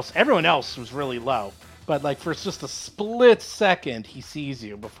everyone else was really low. But like for just a split second, he sees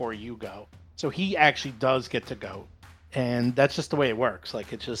you before you go. So he actually does get to go. And that's just the way it works.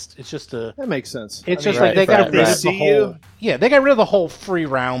 Like it's just a. That makes sense. It's I mean, just like they got rid of the see whole. you. Yeah, they got rid of the whole free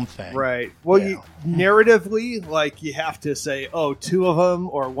round thing. Right. Well, Yeah. Narratively, like you have to say, oh, two of them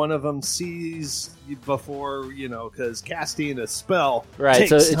or one of them sees you before, because casting a spell Right. takes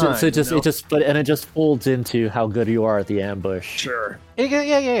So time, it just folds into how good you are at the ambush. Sure.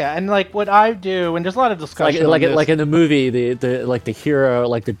 Yeah. And like what I do, and there's a lot of discussion. Like on this. like in the movie, the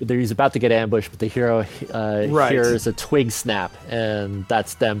hero he's about to get ambushed, but the hero Right. hears a twig snap, and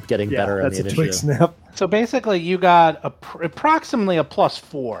that's them getting better in That's the a initiative. twig snap. So basically, you got approximately a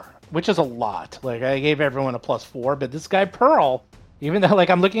 +4, which is a lot. Like I gave everyone a +4, but this guy Pearl, even though like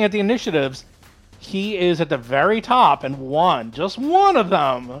I'm looking at the initiatives, he is at the very top, and just one of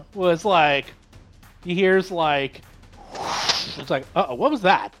them was like, he hears like, it's like, what was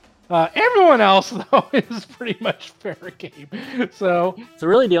that? Everyone else though is pretty much fair game. So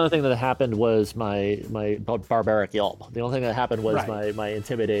really, the only thing that happened was my barbaric yelp. The only thing that happened was Right. my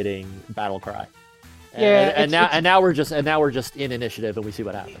intimidating battle cry. Yeah, And now we're just in initiative, and we see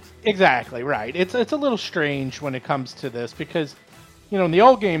what happens. exactly right. It's a little strange when it comes to this because, in the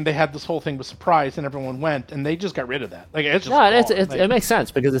old game they had this whole thing with surprise and everyone went, and they just got rid of that. Like it's just gone. It makes sense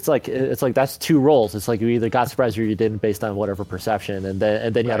because it's like that's two rolls. It's like you either got surprised or you didn't based on whatever perception, and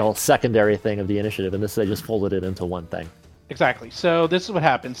then you had a whole secondary thing of the initiative, and this they just folded it into one thing. Exactly. So this is what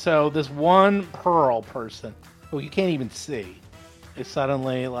happens. So this one Pearl person, who you can't even see, is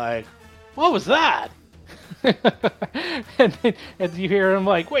suddenly like, "What was that?" and you hear him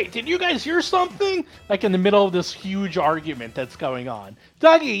like, "Wait, did you guys hear something?" Like in the middle of this huge argument that's going on.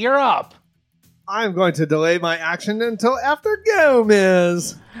 Dougie, you're up. I'm going to delay my action until after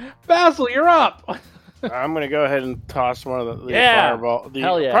Gomez. Basil, you're up. I'm going to go ahead and toss one of the Yeah. fireball.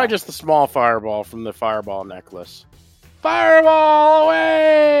 Hell yeah. Probably just the small fireball from the fireball necklace. Fireball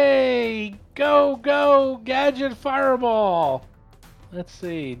away! Go, gadget fireball. Let's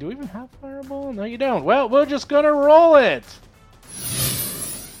see. Do we even have fireball? No, you don't. Well, we're just gonna roll it.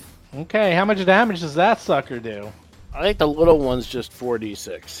 Okay, how much damage does that sucker do? I think the little one's just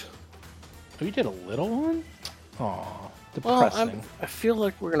 4d6. Oh, you did a little one? Aw, Well, depressing. I feel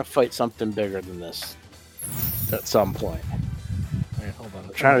like we're going to fight something bigger than this at some point. All right, hold on.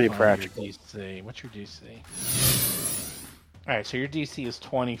 I'm trying to be find your practical. DC. What's your DC? All right, so your DC is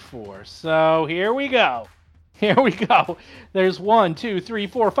 24. So here we go. Here we go. There's 1, 2, 3,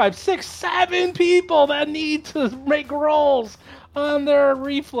 4, 5, 6, 7 people that need to make rolls on their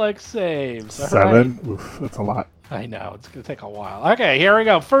reflex saves. All 7? Oof, that's a lot. right? I know, it's going to take a while. Okay, here we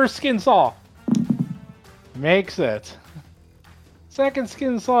go. First skin saw. Makes it. Second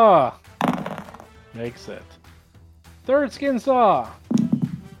skin saw. Makes it. Third skin saw.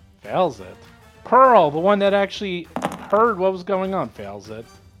 Fails it. Pearl, the one that actually heard what was going on, fails it.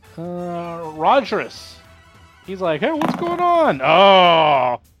 Rodgerus. He's like, hey, what's going on?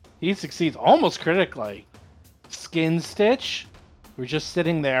 Oh, he succeeds almost critically. Skin Stitch. We're just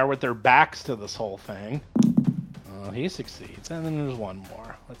sitting there with their backs to this whole thing. He succeeds. And then there's one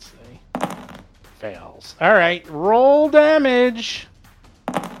more. Let's see. Fails. All right, roll damage.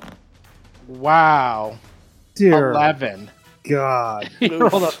 Wow. Dear 11. God. He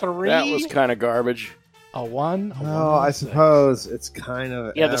rolled a 3. That was kind of garbage. a 1. A No, 1, I a 6. suppose it's kind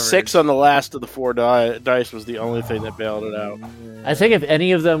of Yeah, the 6 on the last of the 4 dice was the only thing that bailed it out. I think if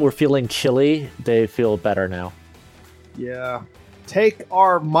any of them were feeling chilly, they feel better now. Yeah. Take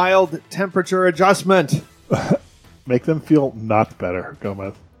our mild temperature adjustment. Make them feel not better,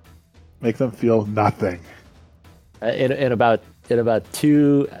 Gomez. Make them feel nothing. In about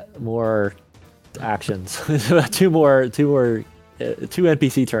 2 more actions, about two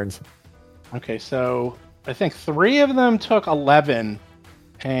NPC turns. Okay, so I think 3 of them took 11,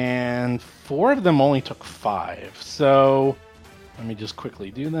 and 4 of them only took 5. So let me just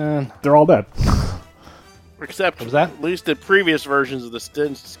quickly do that. They're all dead. Except, What was that? at least the previous versions of the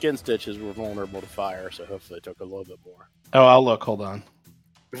skin stitches were vulnerable to fire, so hopefully it took a little bit more. Oh, I'll look. Hold on.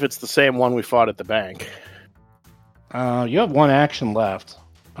 If it's the same one we fought at the bank. You have one action left,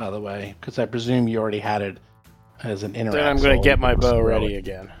 by the way, because I presume you already had it as an interact. Then I'm going to get my bow Relic. ready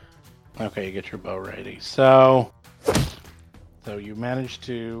again. Okay, you get your bow ready. So you managed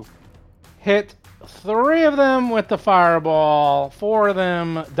to hit 3 of them with the fireball. 4 of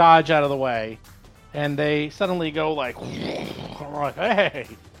them dodge out of the way, and they suddenly go like,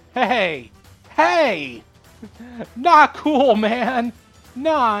 hey, not cool, man,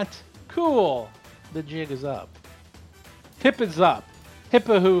 not cool. The jig is up. Pippa's up.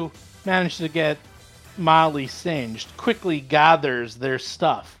 Pippa, who managed to get mildly singed, quickly gathers their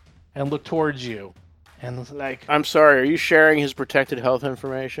stuff and look towards you, and is like, I'm sorry, are you sharing his protected health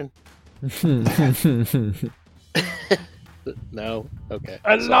information? No? Okay.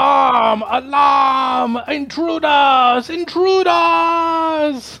 "Alarm! Alarm! Intruders!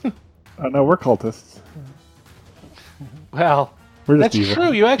 Intruders!" Oh no, we're cultists. Well, We're just that's evil.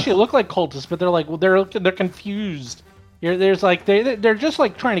 true. You actually look like cultists, but they're like, well, they're confused. There's like they're just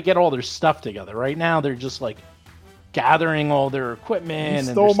like trying to get all their stuff together right now. They're just like gathering all their equipment. You and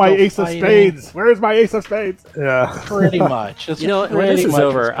stole they're my still ace of fighting. Where's my ace of spades? Yeah. Pretty much. That's You know, when pretty this is much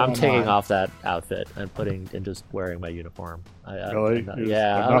over, what's I'm going taking on. off that outfit and just wearing my uniform. Really? I'm not- Is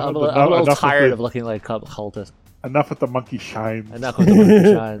yeah, enough I'm of a the- little enough with tired the- of looking like a cultist. Enough with the monkey shines. Enough with the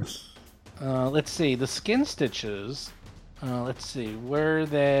monkey shines. Let's see. The skin stitches. Let's see. Were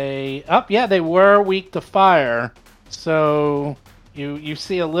they up? Yeah, they were weak to fire. So you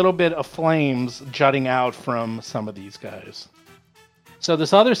see a little bit of flames jutting out from some of these guys. So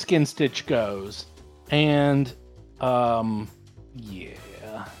this other skin stitch goes, and yeah,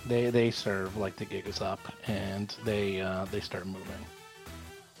 they serve like the gig is up, and they start moving.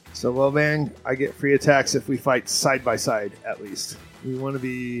 So, well, man, I get free attacks if we fight side by side, at least. We want to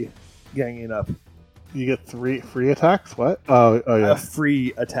be ganging up. You get 3 free attacks? What? Oh A yeah.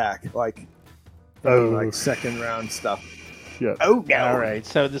 free attack, like second round stuff. Shit. Oh, no. All right,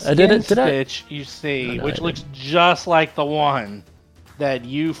 so the did skin it- did I- stitch you see, No, which I looks just like the one that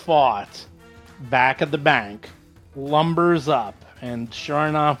you fought back at the bank, lumbers up, and sure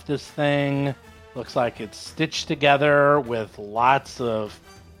enough, this thing looks like it's stitched together with lots of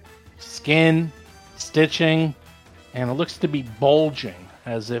skin, stitching, and it looks to be bulging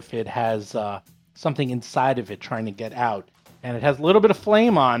as if it has something inside of it trying to get out. And it has a little bit of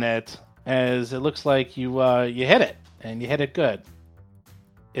flame on it, as it looks like you hit it, and you hit it good.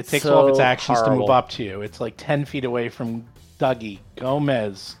 It takes all of its So actions to move horrible. up to you. It's like 10 feet away from Dougie.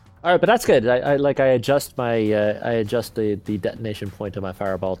 Gomez. All right, but that's good. I adjust my I adjust the detonation point of my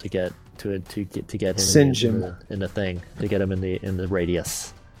fireball to get him Singe in the thing, to get him in the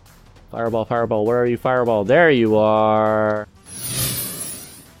radius. Fireball, where are you, fireball? There you are.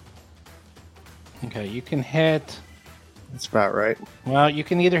 Okay, you can hit... That's about right. Well, you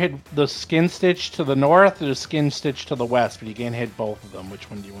can either hit the skin stitch to the north or the skin stitch to the west, but you can't hit both of them. Which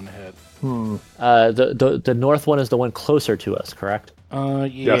one do you want to hit? The north one is the one closer to us, correct?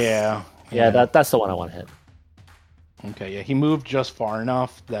 Yeah. Yeah, that's the one I want to hit. Okay, yeah, he moved just far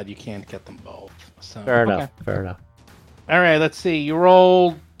enough that you can't get them both. So, Fair okay. enough. Fair enough. All right, let's see. You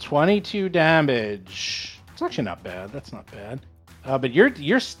rolled 22 damage. It's actually not bad. That's not bad. But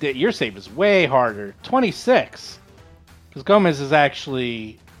your save is way harder. 26. Because Gomez is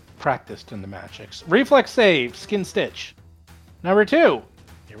actually practiced in the magics. Reflex save, skin stitch. Number 2.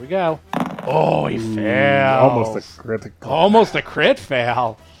 Here we go. Oh, he fails. Almost a critical. Almost a crit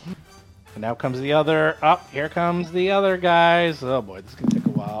fail. And now comes the other. Up, here comes the other guys. Oh boy, this is gonna take a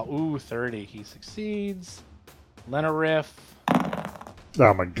while. Ooh, 30. He succeeds. Lenariff.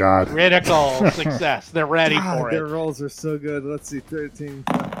 Oh my god. Critical success. They're ready for Their it. rolls are so good. Let's see, 13.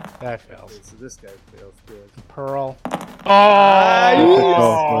 That fails. So this guy fails good. Pearl. Oh,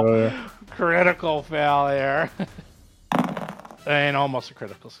 Oh! yeah. Critical failure. And almost a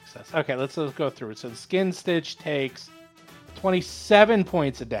critical success. Okay, let's go through it. So the skin stitch takes 27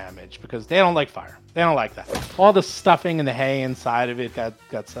 points of damage because they don't like fire. They don't like that. All the stuffing and the hay inside of it got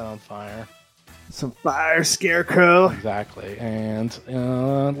set on fire. Some fire, Scarecrow. Exactly. And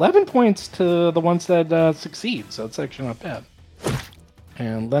 11 points to the ones that succeed, so it's actually not bad.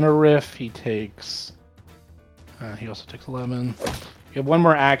 And Lenariff, he also takes 11. You have one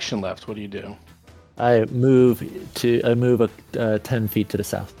more action left. What do you do? I move 10 feet to the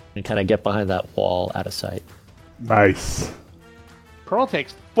south and kind of get behind that wall out of sight. Nice. Pearl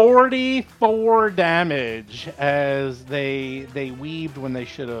takes 44 damage as they weaved when they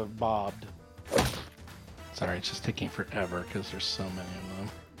should have bobbed. Sorry, it's just taking forever because there's so many of them.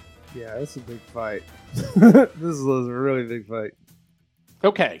 Yeah, it's a big fight. This is a really big fight.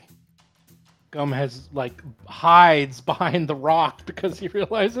 Okay. Gum has hides behind the rock because he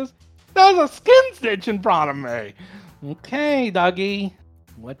realizes there's a skin stitch in front of me. Okay, Dougie,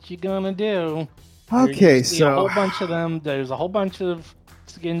 what you gonna do? Okay, You see a whole so bunch of them. There's a whole bunch of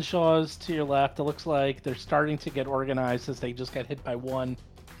skin shaws to your left. It looks like they're starting to get organized as they just got hit by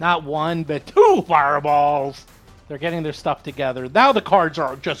not one, but 2 fireballs. They're getting their stuff together. Now the cards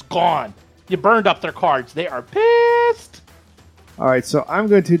are just gone. You burned up their cards. They are pissed. all right, so I'm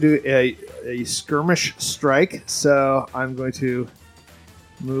going to do a skirmish strike. So I'm going to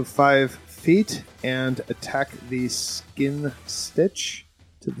move 5 feet and attack the skin stitch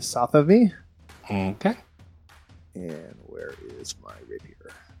to the south of me. Okay. And where is my rapier?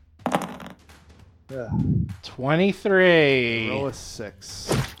 23. Roll a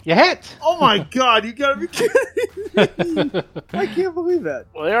 6. You hit. Oh my god, you gotta be kidding me! I can't believe that.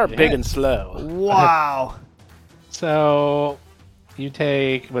 Well, they are big and slow. Wow. So you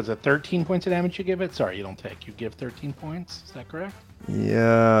take, was it 13 points of damage you give it? Sorry, you don't take. You give 13 points. Is that correct?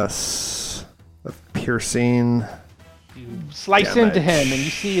 Yes. Of piercing. You slice Damage. into him, and you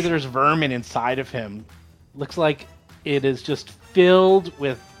see there's vermin inside of him. Looks like it is just filled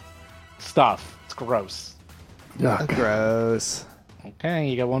with stuff. It's gross. Gross. Okay,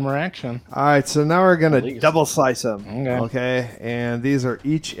 you got one more action. All right, so now we're gonna Please. double slice them. Okay. Okay, and these are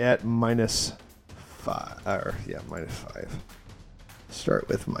each at -5. -5. Start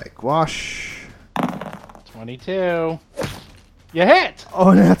with my gouache. 22. You hit.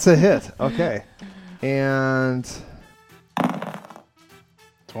 Oh, that's a hit. Okay, and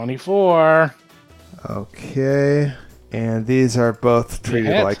 24. okay, and these are both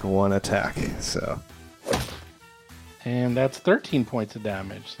treated hit. like one attack. So And that's 13 points of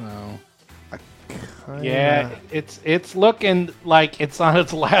damage. So kinda- yeah, it's looking like it's on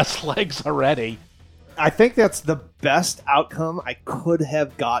its last legs already. I think that's the best outcome I could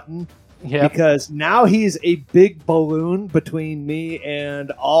have gotten. Yeah. Because now he's a big balloon between me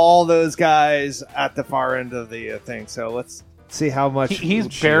and all those guys at the far end of the thing. So let's see how much He's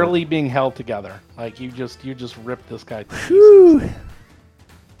shield. barely being held together. Like you just ripped this guy to pieces. Whew.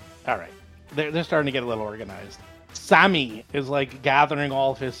 All right, they're starting to get a little organized. Sammy is gathering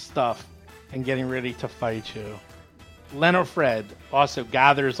all of his stuff and getting ready to fight you. Lenofred also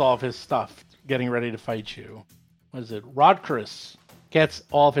gathers all of his stuff, getting ready to fight you. What is it? Rodcris gets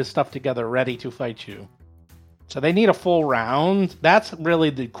all of his stuff together, ready to fight you. So they need a full round. That's really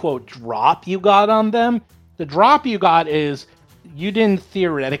the quote drop you got on them. The drop you got is you didn't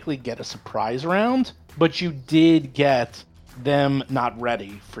theoretically get a surprise round, but you did get them not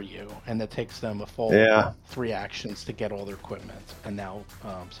ready for you, and it takes them a full 3 actions to get all their equipment. And now,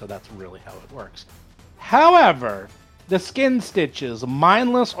 so that's really how it works. However, the skin stitches,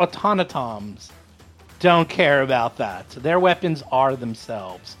 mindless automatons, don't care about that. Their weapons are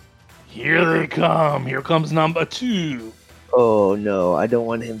themselves. Here they come. Here comes number 2. Oh no, I don't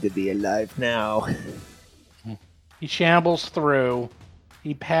want him to be alive now. He shambles through.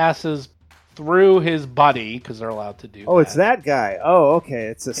 He passes through his buddy, because they're allowed to do Oh, it's that guy. Oh, okay.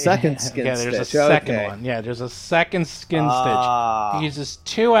 It's a second skin yeah, stitch. there's a second Okay. one. Yeah, there's a second skin Ah. stitch. He uses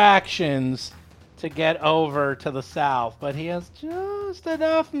 2 actions to get over to the south, but he has just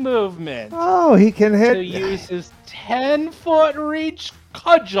enough movement Oh, he can hit. to use his 10-foot reach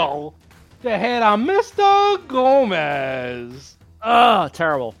cudgel to hit on Mr. Gomez. Oh,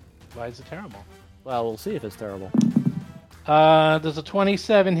 terrible. Why is it terrible? Well, we'll see if it's terrible. Does a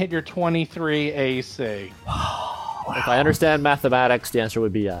 27 hit your 23 AC? If I understand mathematics, the answer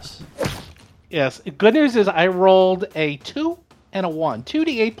would be yes. Yes. Good news is I rolled a 2 and a 1.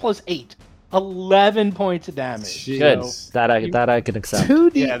 2d8 plus 8. 11 points of damage. Good. So, That I can accept.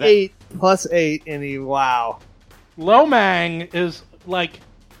 2d8 plus 8, and he, wow. Lomang is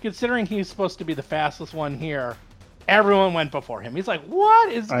considering he's supposed to be the fastest one here, everyone went before him. He's like, what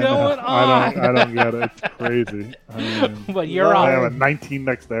is going on? I don't get it. It's crazy. I mean, But you're I have a on. 19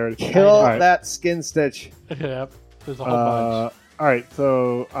 dexterity. Kill All right. that skin stitch. Yep. There's a whole bunch. All right,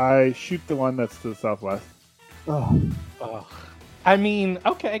 so I shoot the one that's to the southwest. Oh. Ugh. I mean,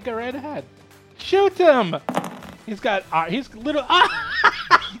 okay, go right ahead. Shoot him! He's got, he's little, He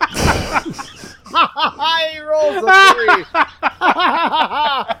rolls a 3.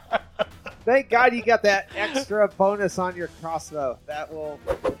 Thank God you got that extra bonus on your crossbow. That will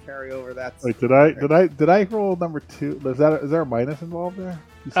carry over. That's Wait, did I roll number 2? Is there a minus involved there?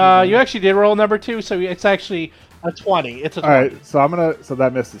 You see you that? actually did roll number 2, so it's actually a 20. It's a 20. All right, so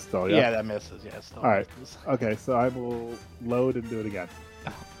that misses still. Yeah, Yeah. that misses, yeah. Still All right. misses. Okay, so I will load and do it again.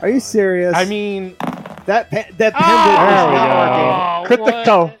 Are you serious? I mean, that pendant is There we not go. working.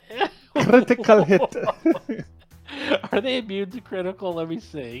 Critical. Critical hit. Are they immune to critical? Let me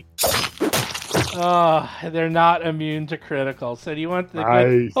see. They're not immune to critical. So do you want the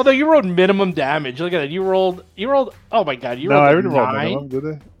good? Nice. Although you rolled minimum damage. Look at it. You rolled. Oh my god. You No, rolled I a didn't roll 9. minimum, did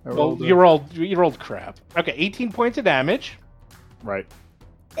I? Well, you rolled crap. Okay, 18 points of damage. Right.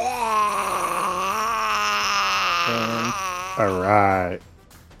 All right.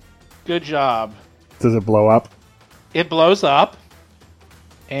 Good job. Does it blow up? It blows up,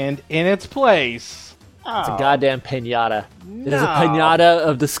 and in its place, It's a goddamn pinata. It is a pinata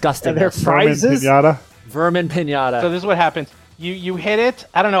of disgustingness. Vermin Prizes? pinata. Vermin pinata. so this is what happens. You hit it.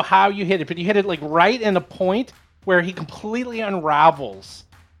 I don't know how you hit it, but you hit it like right in a point where he completely unravels,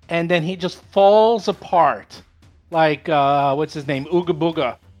 and then he just falls apart, like what's his name, Ooga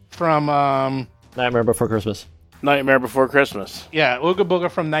Booga from Nightmare Before Christmas. Nightmare Before Christmas. yeah, Ooga Booga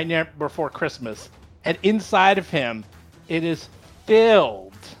from Nightmare Before Christmas, and inside of him, it is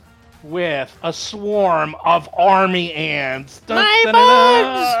filled with a swarm of army ants. My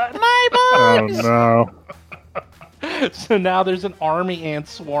bugs! My bugs! Oh no. So now there's an army ant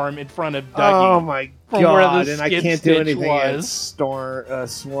swarm in front of Dougie. Oh my From where god! the And I skid can't do stitch anything was.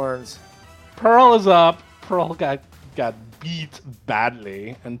 against swarms. Pearl is up. Pearl got beat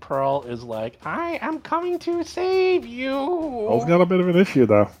badly, and Pearl is like, I am coming to save you. Pearl's got a bit of an issue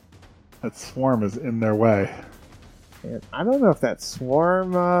though. That swarm is in their way. And I don't know if that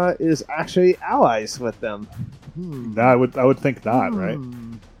swarm is actually allies with them. No, I would think not, right?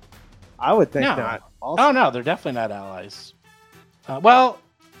 I would think No. not. Also, Oh no, they're definitely not allies. Well,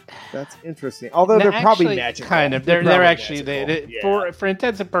 that's interesting. Although they're probably actually, magical. kind of. They're probably actually magical. Yeah. for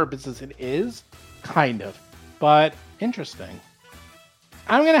intents and purposes, it is kind of, but interesting.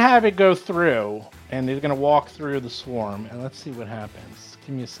 I'm gonna have it go through, and they're gonna walk through the swarm, and let's see what happens.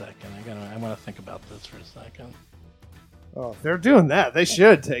 Give me a second. I want to think about this for a second. Oh, if they're doing that, they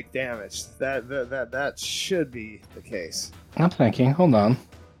should take damage. That should be the case. I'm thinking. Hold on.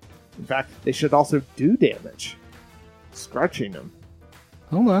 In fact, they should also do damage, scratching them.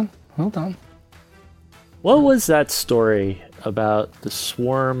 Hold on. What was that story about the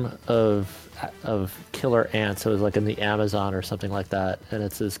swarm of killer ants? It was like in the Amazon or something like that. And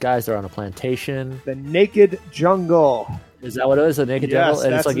it's these guys that are on a plantation. The Naked Jungle. Is that what it is? The Naked Jungle? Yes,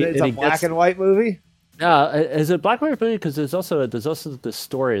 And that's it's a black and white movie. No, is it Black Mirror movie? Because there's also this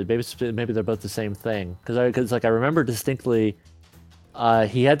story. Maybe they're both the same thing. Because I remember distinctly,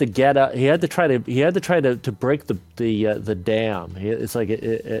 he had to try to break the dam. It's like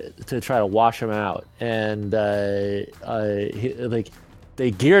to try to wash him out, and they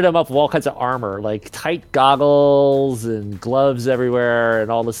geared him up with all kinds of armor, like tight goggles and gloves everywhere, and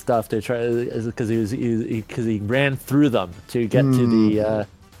all this stuff to try because he ran through them to get to the.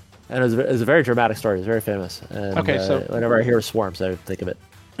 And it was a very dramatic story. It's very famous. And, Okay, so- whenever I hear swarms, I think of it.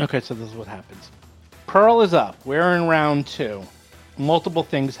 Okay, so this is what happens. Pearl is up. We're in round 2. Multiple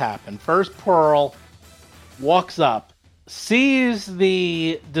things happen. First, Pearl walks up, sees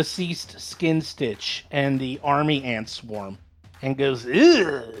the deceased Skin Stitch and the army ant swarm, and goes,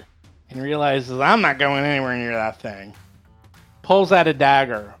 ugh, and realizes, I'm not going anywhere near that thing. Pulls out a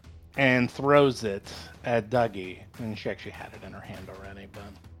dagger and throws it at Dougie. And she actually had it in her hand already, but...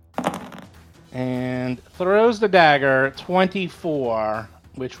 And throws the dagger, 24,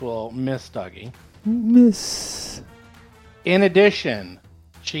 which will miss Dougie. Miss. In addition,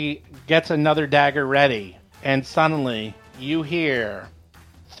 she gets another dagger ready, and suddenly you hear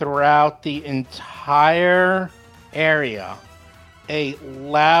throughout the entire area a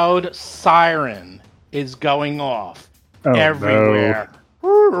loud siren is going off Oh, everywhere.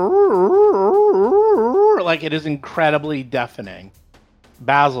 Like it is incredibly deafening.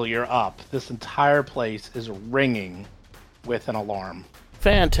 Basil, you're up. This entire place is ringing with an alarm.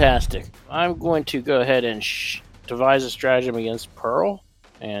 Fantastic. I'm going to go ahead and devise a stratagem against Pearl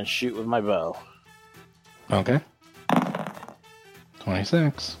and shoot with my bow. Okay.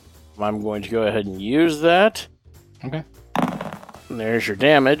 26. I'm going to go ahead and use that. Okay. And there's your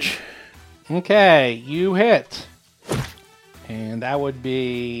damage. Okay, you hit. And that would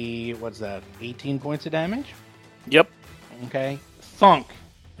be, what's that, 18 points of damage? Yep. Okay. Thunk.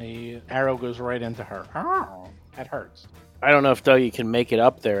 The arrow goes right into her. Oh, that hurts. I don't know if Dougie can make it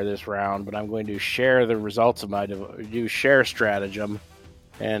up there this round, but I'm going to share the results of my share stratagem,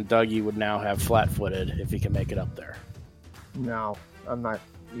 and Dougie would now have flat-footed if he can make it up there. No, I'm not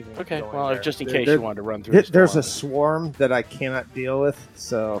even. Okay, going well, there. just in case There- you wanted to run through the There's storm. a swarm that I cannot deal with,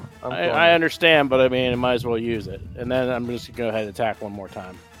 so I'm going. I understand, but I mean, I might as well use it. And then I'm just going to go ahead and attack one more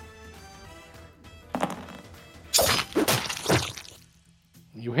time.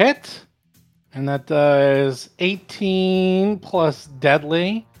 You hit. And that does 18 plus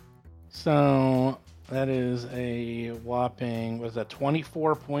deadly So that is a whopping, was that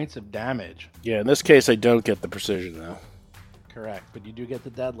 24 points of damage? Yeah, in this case, I don't get the precision, though. Correct, but you do get the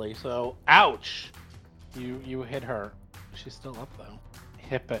deadly. So, ouch! You hit her. She's still up, though.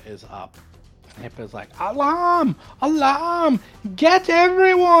 Hippa is up. Hippa's like, alarm! Alarm! Get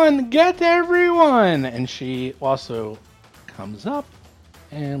everyone! Get everyone! And she also comes up,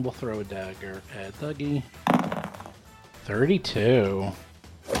 and we'll throw a dagger at Dougie. 32.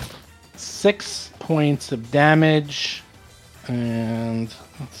 6 points of damage. And,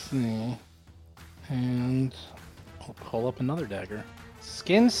 let's see. And I'll pull up another dagger.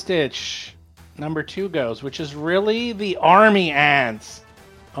 Skin Stitch, number 2 goes, which is really the army ants.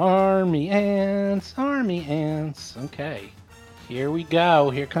 Army ants, army ants. Okay, here we go.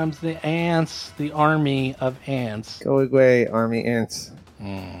 Here comes the ants, the army of ants. Go away, army ants.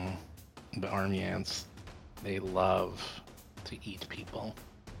 The army ants, they love to eat people.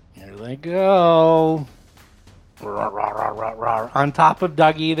 Here they go. Rawr, rawr, rawr, rawr, rawr. On top of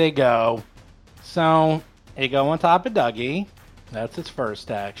Dougie they go. So, they go on top of Dougie. That's its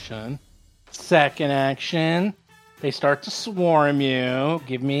first action. Second action, they start to swarm you.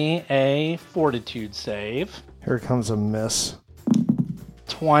 Give me a fortitude save. Here comes a miss.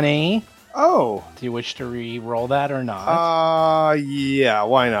 20. Oh. Do you wish to re-roll that or not? Yeah,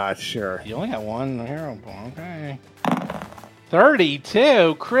 why not? Sure. You only got one hero point. Okay.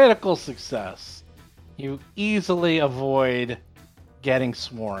 32. Critical success. You easily avoid getting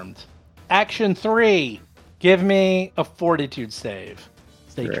swarmed. Action 3. Give me a fortitude save.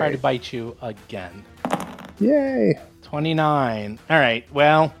 They try to bite you again. Yay. 29. All right.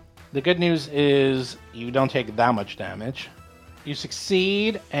 Well, the good news is you don't take that much damage. You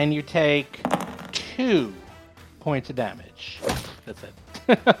succeed, and you take 2 points of damage. That's it.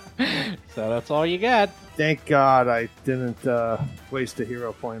 So that's all you get. Thank God I didn't waste a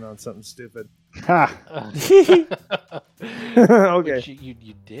hero point on something stupid. Ha! Okay. Which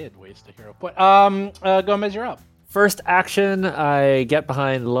you did waste a hero point. Gomez, you're up. First action, I get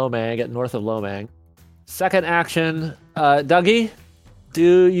behind Lomang, get north of Lomang. Second action, Dougie,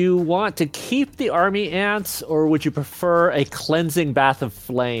 do you want to keep the army ants, or would you prefer a cleansing bath of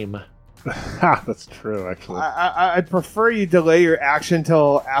flame? Ha! That's true, actually. I'd prefer you delay your action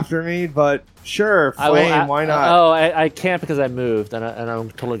till after me, but sure, flame, why not? I can't because I moved, and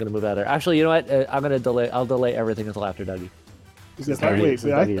I'm totally going to move out of there. Actually, you know what? I'm going to delay. I'll delay everything until after Dougie.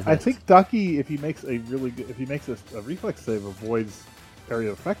 I think Ducky, if he makes a reflex save, avoids area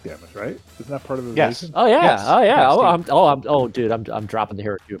of effect damage, right? Isn't that part of the Yes. evasion? Oh yeah, Yes. oh yeah. Yes, Dude, I'm dropping the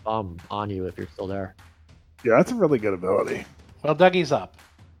hero cube bomb on you if you're still there. Yeah, that's a really good ability. Well, Dougie's up.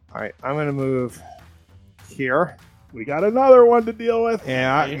 All right, I'm going to move here. We got another one to deal with.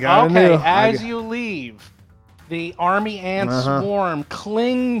 Yeah, As you leave, the army ant swarm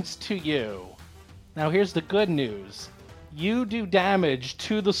clings to you. Now, here's the good news. You do damage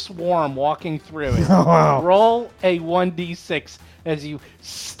to the swarm walking through it. Oh, wow. Roll a 1d6 as you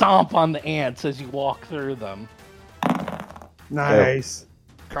stomp on the ants as you walk through them. Nice.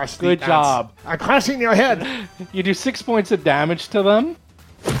 Crush the Good ants. job. I'm crushing your head. You do 6 points of damage to them.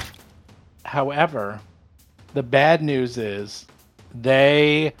 However, the bad news is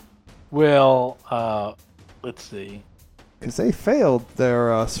they will, let's see. Because they failed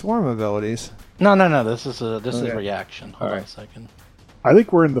their swarm abilities. No. This is reaction. Hold on a second. I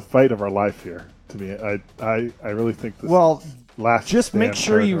think we're in the fight of our life here. To me, I really think this. Well, last just make stand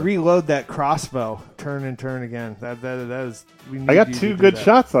sure you territory. reload that crossbow. Turn and turn again. That is. We need I got you 2 to do good that.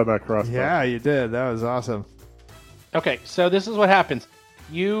 shots on that crossbow. Yeah, you did. That was awesome. Okay, so this is what happens.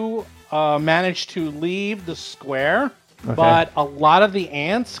 You manage to leave the square, but a lot of the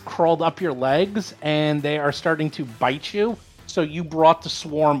ants crawled up your legs, and they are starting to bite you. So you brought the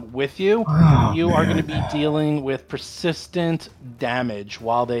swarm with you. You are going to be dealing with persistent damage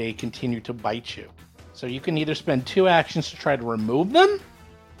while they continue to bite you. So you can either spend 2 actions to try to remove them,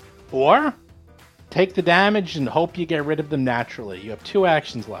 or take the damage and hope you get rid of them naturally. You have 2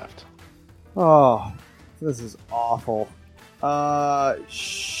 actions left. Oh, this is awful. Do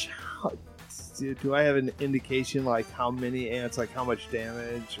I have an indication, like how many ants, like how much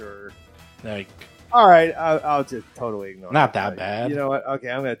damage, or? Like, All right, I'll just totally ignore. Not it. that bad. You know what? Okay,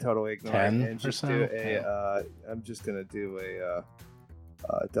 I'm gonna totally ignore 10 it and just or do so? a. I'm just gonna do a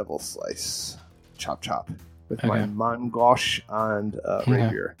double slice, chop with my Okay. mangosh and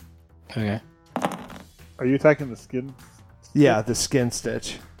rapier. Okay. Are you attacking the skin? Yeah, the skin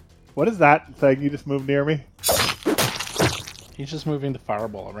stitch. What is that thing you just moved near me? He's just moving the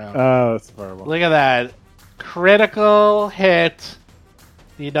fireball around. Oh, that's horrible. Look at that. Critical hit.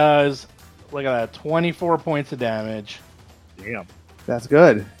 He does, look at that, 24 points of damage. Damn. That's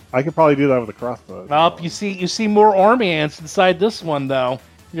good. I could probably do that with a crossbow. Well, you see more army ants inside this one, though.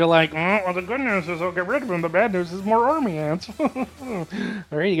 You're like, well, the good news is I'll get rid of them. The bad news is more army ants. All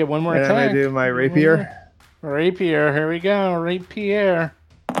right, you get one more And attack. I do my rapier. Rapier, here we go. Rapier.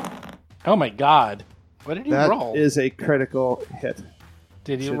 Oh my god. What did you roll? That is a critical hit.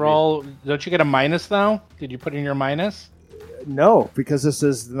 Did you should roll? Don't you get a minus, though? Did you put in your minus? No, because this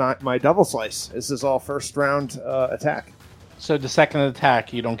is not my double slice. This is all first round attack. So the second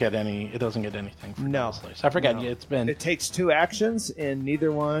attack, you don't get any. It doesn't get anything. For No. double slice. I forgot. No. It's been. It takes 2 actions, and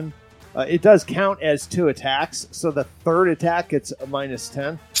neither one. It does count as 2 attacks, so the third attack gets a minus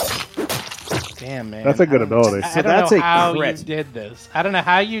 10. Damn, man. That's a good ability. I So don't that's know a how crit. you did this. I don't know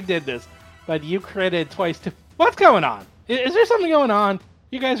how you did this, but you critted twice. What's going on? Is there something going on?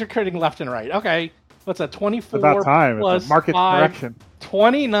 You guys are critting left and right. Okay. What's that? 24 About time. plus It's a market 5, correction.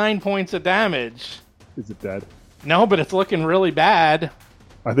 29 points of damage. Is it dead? No, but it's looking really bad.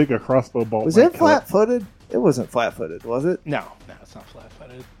 I think a crossbow bolt. Was might it kill flat-footed? It wasn't flat-footed, was it? No, it's not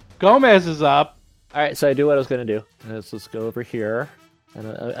flat-footed. Gomez is up. All right, so I do what I was going to do. Let's just go over here. And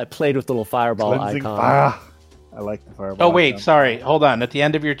I played with the little fireball Cleansing icon. fire. I like the fireball. Oh, wait, icon. sorry. Hold on. At the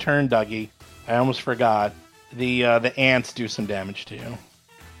end of your turn, Dougie, I almost forgot. The ants do some damage to you.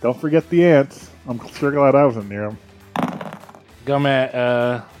 Don't forget the ants. I'm sure glad I wasn't near them.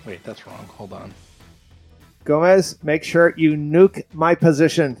 Gomez, wait, that's wrong. Hold on. Gomez, make sure you nuke my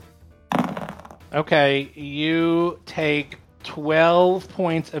position. Okay, you take 12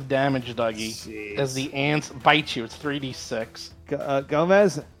 points of damage, Dougie, Jeez. as the ants bite you. It's 3d6.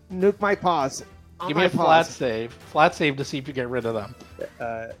 Gomez, nuke my paws. On Give me my a flat save. Flat save to see if you get rid of them.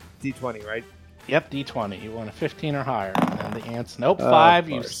 D20, right? Yep, d20. You want a 15 or higher. And then the ants, nope, Of 5.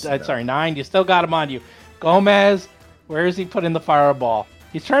 course, Sorry, 9. You still got him on you. Gomez, where is he putting the fireball?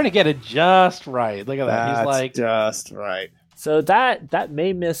 He's trying to get it just right. Look at that. That's He's like, just right. So that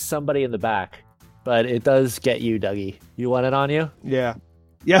may miss somebody in the back, but it does get you, Dougie. You want it on you? Yeah.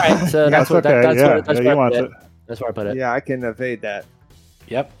 Yeah. All right, so that's That's what okay. that's Yeah, what, that's yeah, where he I wants put it. it. That's where I put it. Yeah, I can evade that.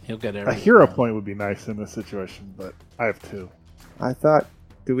 yep, he'll get it. A hero point would be nice in this situation, but I have 2. I thought,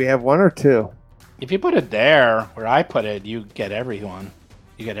 do we have 1 or 2? If you put it there, where I put it, you get everyone.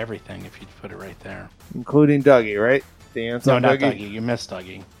 You get everything if you put it right there. Including Dougie, right? The ants No, on not Dougie? Dougie. You missed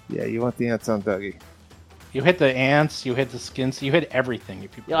Dougie. Yeah, you want the ants on Dougie. You hit the ants, you hit the skins, you hit everything.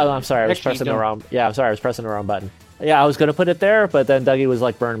 If you put Yeah, it I'm sorry. I was Actually, pressing the don't- wrong. Yeah, I'm sorry. I was pressing the wrong button. Yeah, I was gonna put it there, but then Dougie was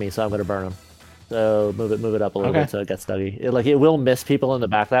like, "Burn me," so I'm gonna burn him. So move it up a little Okay. bit so it gets Dougie. It will miss people in the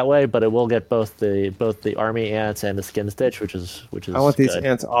back that way, but it will get both the army ants and the skin stitch, which is I want these good.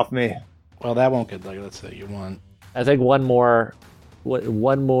 ants off me. Well, that won't get Dougie. Let's say you want. I think one more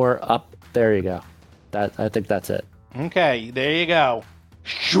up. There you go. I think that's it. Okay, there you go.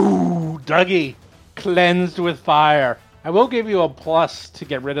 Shoo, Dougie, cleansed with fire. I will give you a plus to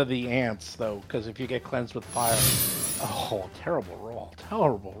get rid of the ants, though, because if you get cleansed with fire. Oh, terrible roll.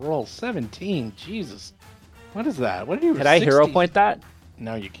 Terrible roll. 17. Jesus. What is that? What did you? Can I hero 60? point that?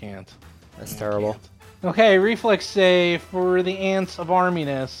 No, you can't. That's You terrible. can't. Okay, reflex save for the ants of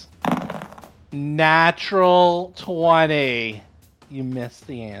arminess. Natural 20. You missed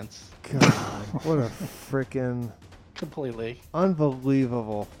the ants. God, what a freaking Completely.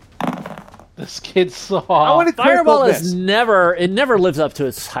 unbelievable. This kid saw. I want to Fireball critical is miss. never lives up to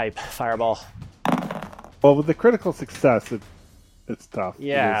its hype. Fireball. Well, with the critical success, it's tough.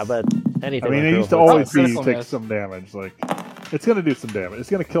 Yeah, because- but anything. I mean, with it used to critical always success- be critical take miss. some damage. Like, it's gonna do some damage. It's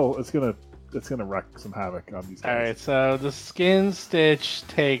gonna kill. It's gonna wreck some havoc on these guys. Alright, so the skin stitch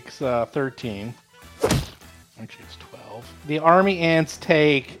takes 13. Actually, it's 12. The army ants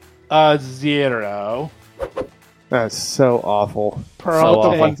take 0. That's so awful. Pearl So The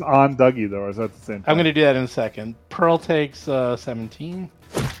takes. one's on Dougie though, or is that the same? I'm thing? going to do that in a second. Pearl takes 17.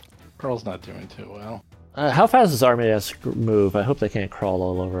 Pearl's not doing too well. How fast does army ants move? I hope they can't crawl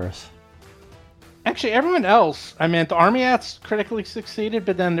all over us. Actually, everyone else, I mean, the army ants critically succeeded,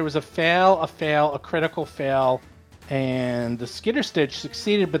 but then there was a fail, a critical fail, and the skitter stitch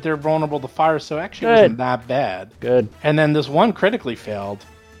succeeded, but they're vulnerable to fire, so actually it wasn't Good. that bad. Good. And then this one critically failed,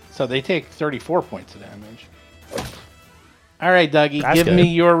 so they take 34 points of damage. All right, Dougie, That's give good. me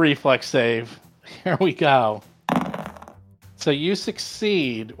your reflex save. Here we go. So you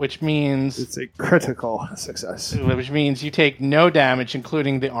succeed, which means It's a critical success. you take no damage,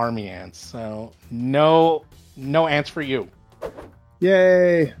 including the army ants. So no ants for you.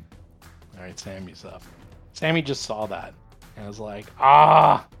 Yay! All right, Sammy's up. Sammy just saw that and was like,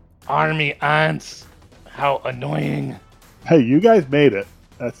 army ants, how annoying. Hey, you guys made it.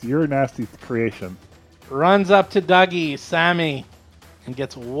 That's your nasty creation. Runs up to Dougie, Sammy, and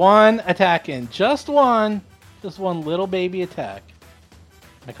gets one attack in. Just one little baby attack.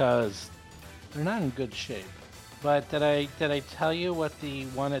 because they're not in good shape. But did I tell you what the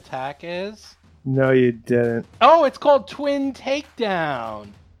one attack is? No, you didn't. Oh, it's called Twin Takedown.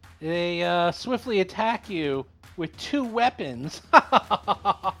 They swiftly attack you with 2 weapons.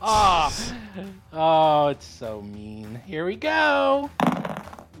 Oh, it's so mean. Here we go.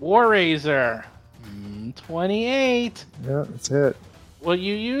 War Razor. 28. Yeah, that's it. Well,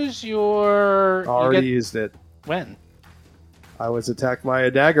 you use your... Already used it. When? I was attacked by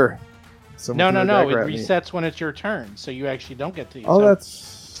a dagger. Someone No. threw a It dagger at me. resets when it's your turn, so you actually don't get to use it. Oh, that's...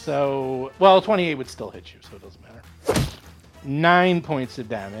 So, well, 28 would still hit you, so it doesn't matter. 9 points of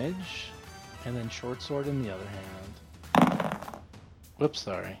damage. And then short sword in the other hand. Whoops,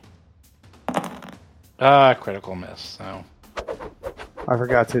 sorry. Critical miss, so... I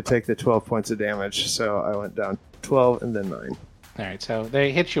forgot to take the 12 points of damage, so I went down 12 and then 9. Alright, so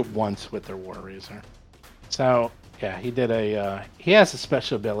they hit you once with their War Razor. So, yeah, he did a... he has a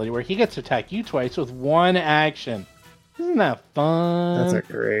special ability where he gets to attack you twice with 1 action. Isn't that fun? That's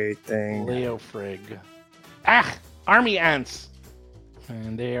a great thing. Leo Frigg. Ah! Army Ants!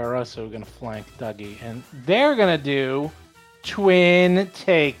 And they are also going to flank Dougie. And they're going to do Twin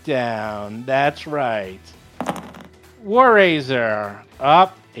Takedown. That's right. War Razor.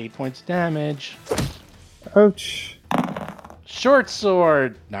 Up. 8 points damage. Ouch. Short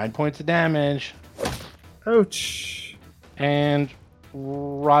Sword. 9 points of damage. Ouch. And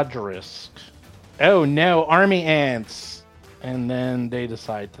Roderisk. Oh no, Army Ants. And then they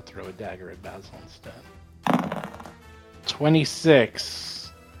decide to throw a dagger at Basil instead.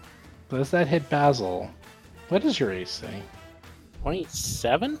 26. Does that hit Basil? What is your AC?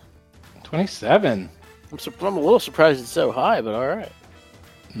 27? 27. I'm a little surprised it's so high, but all right.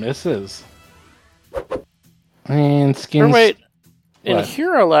 Misses. And Skins... Or wait, in What?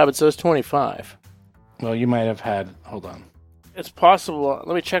 Hero Lab it says 25. Well, you might have had... Hold on. It's possible.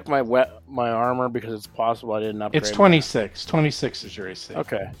 Let me check my armor because it's possible I didn't upgrade. It's 26. 26 is your AC.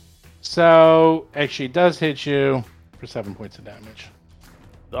 Okay. So, actually, it does hit you for 7 points of damage.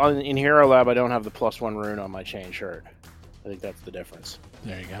 In Hero Lab, I don't have the +1 rune on my chain shirt. I think that's the difference.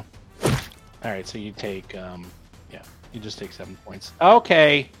 There you go. Alright, so you take... yeah, you just take 7 points.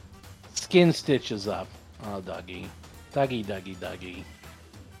 Okay. Skin Stitch is up. Oh, Dougie. Dougie.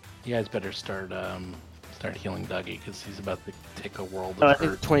 You guys better start healing Dougie, because he's about to take a world I of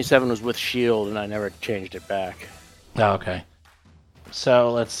think hurt. 27 was with shield, and I never changed it back. Oh, okay.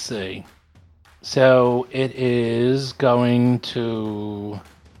 So, let's see. So, it is going to...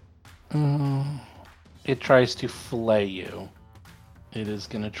 it tries to fillet you. It is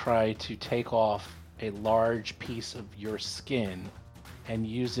going to try to take off a large piece of your skin and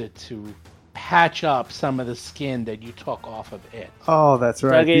use it to patch up some of the skin that you took off of it. Oh, that's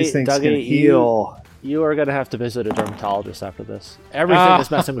right. Dougie- These things can Dougie, heal. You are going to have to visit a dermatologist after this. Everything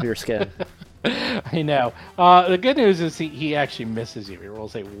is messing with your skin. I know. The good news is he actually misses you. He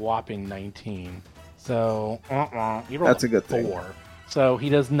rolls a whopping 19. So, he rolled That's a good thing. 4. So he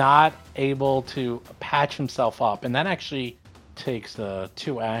does not able to patch himself up, and that actually takes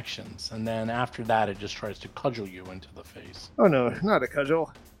 2 actions. And then after that, it just tries to cudgel you into the face. Oh no, not a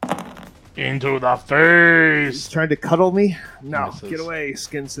cudgel. Into the face! He's trying to cuddle me? No, Misses. get away,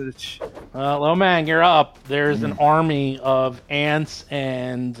 Skin Stitch. Lomang, you're up. There's an army of ants,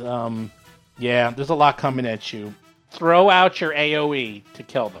 and yeah, there's a lot coming at you. Throw out your AoE to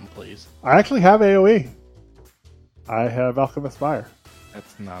kill them, please. I actually have AoE. I have Alchemist Fire.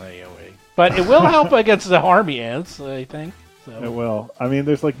 That's not AoE. But it will help against the army ants, I think. It So will. I mean,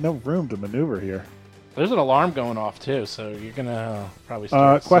 there's like no room to maneuver here. there's an alarm going off too, so you're gonna probably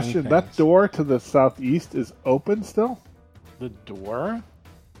start seeing Question: that things. door to the southeast is open still? The door?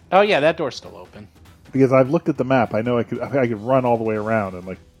 Oh yeah, that door's still open. Because I've looked at the map. I know I could run all the way around and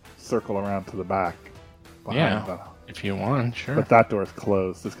like circle around to the back. Yeah. the- If you want, sure. But that door is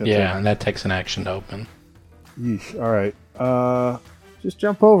closed. It's gonna Yeah, and that takes an action to open. Yeesh. All right. Just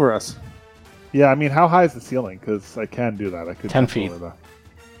jump over us. Yeah. I mean, how high is the ceiling? Because I can do that. I could 10 jump feet. over that.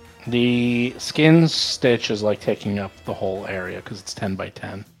 The skin stitch is like taking up the whole area because it's 10 by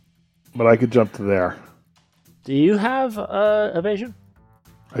 10. But I could jump to there. Do you have evasion?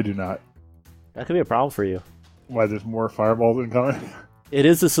 I do not. That could be a problem for you. Why? There's more fireballs incoming. It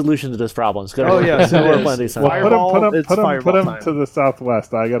is the solution to this problem. It's gonna Oh, work. yes, it's gonna it work is. one of these times. Well, Fireball, it's put fireball him time. to the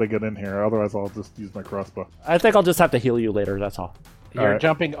southwest. I gotta get in here. Otherwise, I'll just use my crossbow. I think I'll just have to heal you later. That's all. You're Alright.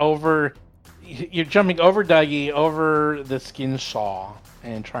 jumping over. You're jumping over Dougie, over the skin saw,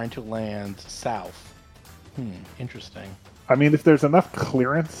 and trying to land south. Interesting. I mean, if there's enough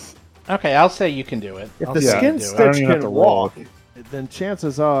clearance, Okay, I'll say you can do it. If I'll the say you Skin can do it. I don't Stitch even have can to roll. walk, then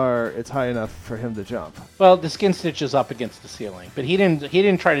chances are it's high enough for him to jump. Well, the skin stitch is up against the ceiling, but he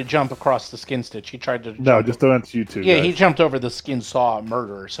didn't try to jump across the skin stitch. He tried to No, just against you two. Yeah, guys. he jumped over the skin saw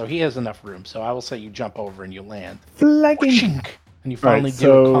murderer, so he has enough room. So I will say you jump over and you land. Flanking. Chink! And you All right, finally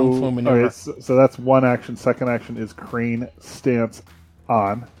do a kung fu maneuver. so that's one action. Second action is crane stance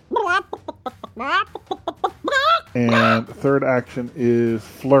on. And third action is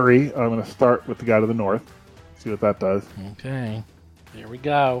flurry. I'm going to start with the guy to the north. See what that does. Okay, here we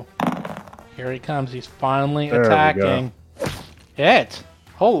go. Here he comes. He's finally There we attacking. Hit!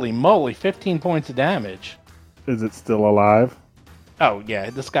 Holy moly, 15 points of damage. Is it still alive? Oh yeah,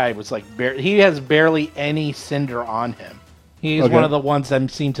 this guy was like he has barely any cinder on him. He's Okay. one of the ones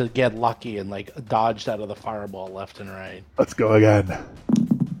that seem to get lucky and like dodged out of the fireball left and right. Let's go again.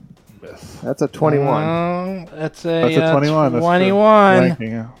 Miss. That's a 21. That's That's a 21. That's 21.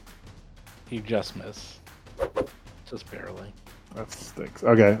 flanking, yeah. You just miss. Just barely. That stinks.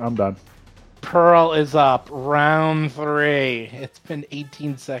 Okay, I'm done. Pearl is up. Round 3. It's been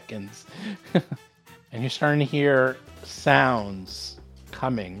 18 seconds. And you're starting to hear sounds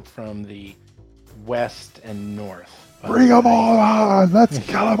coming from the west and north. Bring them all on! Let's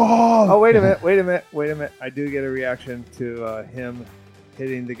kill them all! Oh, wait a minute. I do get a reaction to him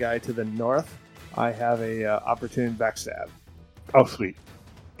hitting the guy to the north. I have a opportune backstab. Oh, sweet.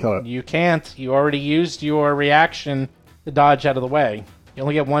 Kill it. You can't. You already used your reaction to dodge out of the way. You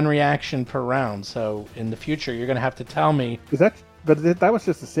only get one reaction per round, so in the future you're going to have to tell me. Is that... But that was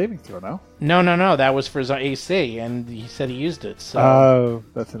just a saving throw, no? No. That was for his AC, and he said he used it. So Oh,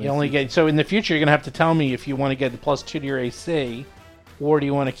 that's an you only get. So in the future, you're gonna have to tell me if you want to get the +2 to your AC, or do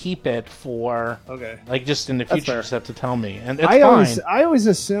you want to keep it for Okay. like just in the That's future? fair. You just have to tell me, and it's I fine. always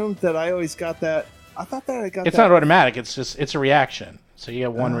assumed that I always got that. I thought that I got It's that. not automatic. It's a reaction. So you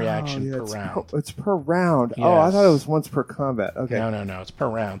get one Oh, reaction yeah, per it's round. It's per round. Oh, I Yes. thought it was once per combat. Okay. No. It's per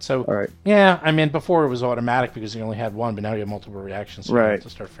round. So All right. yeah, I mean before it was automatic because you only had one, but now you have multiple reactions. So you Right. have to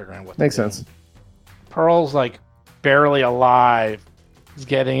start figuring out what. Makes to do. sense. Pearl's like barely alive. He's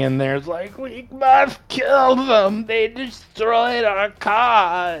getting in there. It's like, we must kill them. They destroyed our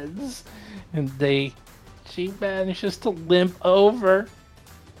cause. And she manages to limp over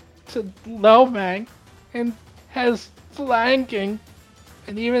to Lomang and has flanking.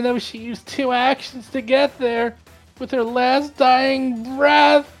 And even though she used 2 actions to get there, with her last dying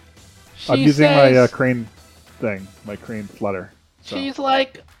breath, I'm she using says, my crane thing, my crane flutter. So. she's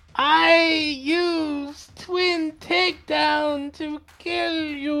like, I used twin takedown to kill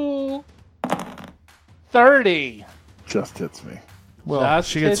you. 30. Just hits me. Well, Just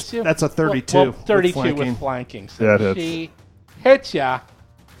she hits gets you. that's a 32. Well, 32 with with flanking. flanking. So Yeah, it hits. she hits ya.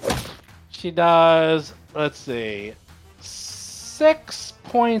 She does, let's see, 6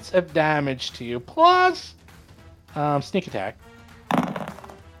 points of damage to you, plus sneak attack.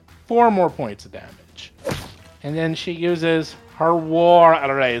 4 more points of damage. And then she uses her War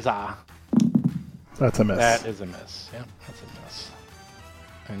Razor. That's a miss. That is a miss. Yeah, that's a miss.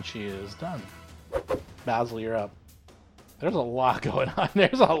 And she is done. Basil, you're up. There's a lot going on.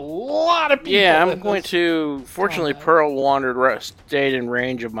 There's a lot of people. Yeah, I'm in going this. to. Fortunately, Pearl stayed in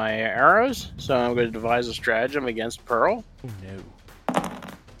range of my arrows, so I'm going to devise a stratagem against Pearl. No.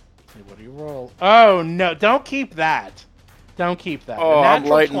 Hey, what do you roll? Oh, no. Don't keep that. Don't keep that. Oh, A I'm natural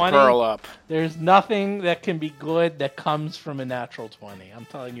lighting 20, Pearl up. There's nothing that can be good that comes from a natural 20. I'm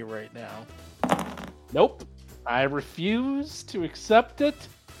telling you right now. Nope. I refuse to accept it.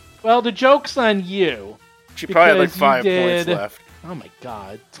 Well, the joke's on you. She probably had like because you 5 points did- left. Oh my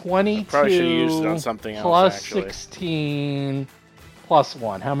god. 22 Probably should have used it on something else, plus actually. 16 plus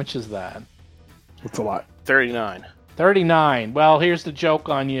 1. How much is that? It's a lot. 39. 39. Well, here's the joke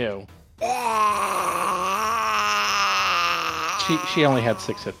on you. She only had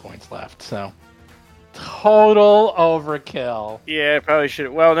 6 hit points left, so total overkill. Yeah, I probably should.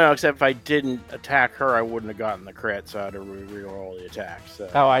 Well, no, except if I didn't attack her, I wouldn't have gotten the crit, so I had to re-roll the attack. So.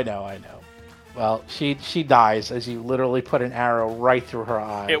 Oh, I know. Well, she dies as you literally put an arrow right through her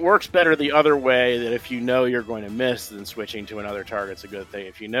eye. It works better the other way, that if you know you're going to miss, then switching to another target's a good thing.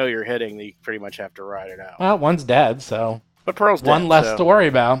 If you know you're hitting, then you pretty much have to ride it out. Well, one's dead, so But Pearl's dead, one less so- to worry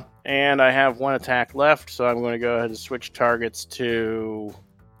about. And I have 1 attack left, so I'm going to go ahead and switch targets to...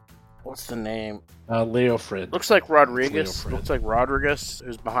 What's the name? Leofrid. Looks like Rodriguez. It's Leofrid. Looks like Rodriguez,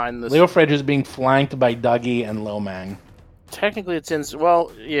 who's behind this. Leofrid is being flanked by Dougie and Lomang. Technically, it's in...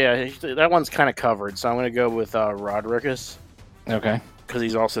 Well, yeah, that one's kind of covered, so I'm going to go with Rodriguez, Okay. because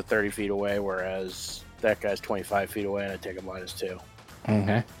he's also 30 feet away, whereas that guy's 25 feet away, and I take a -2.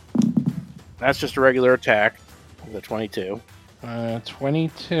 Okay. That's just a regular attack, the 22.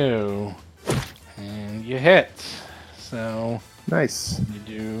 22. And you hit. So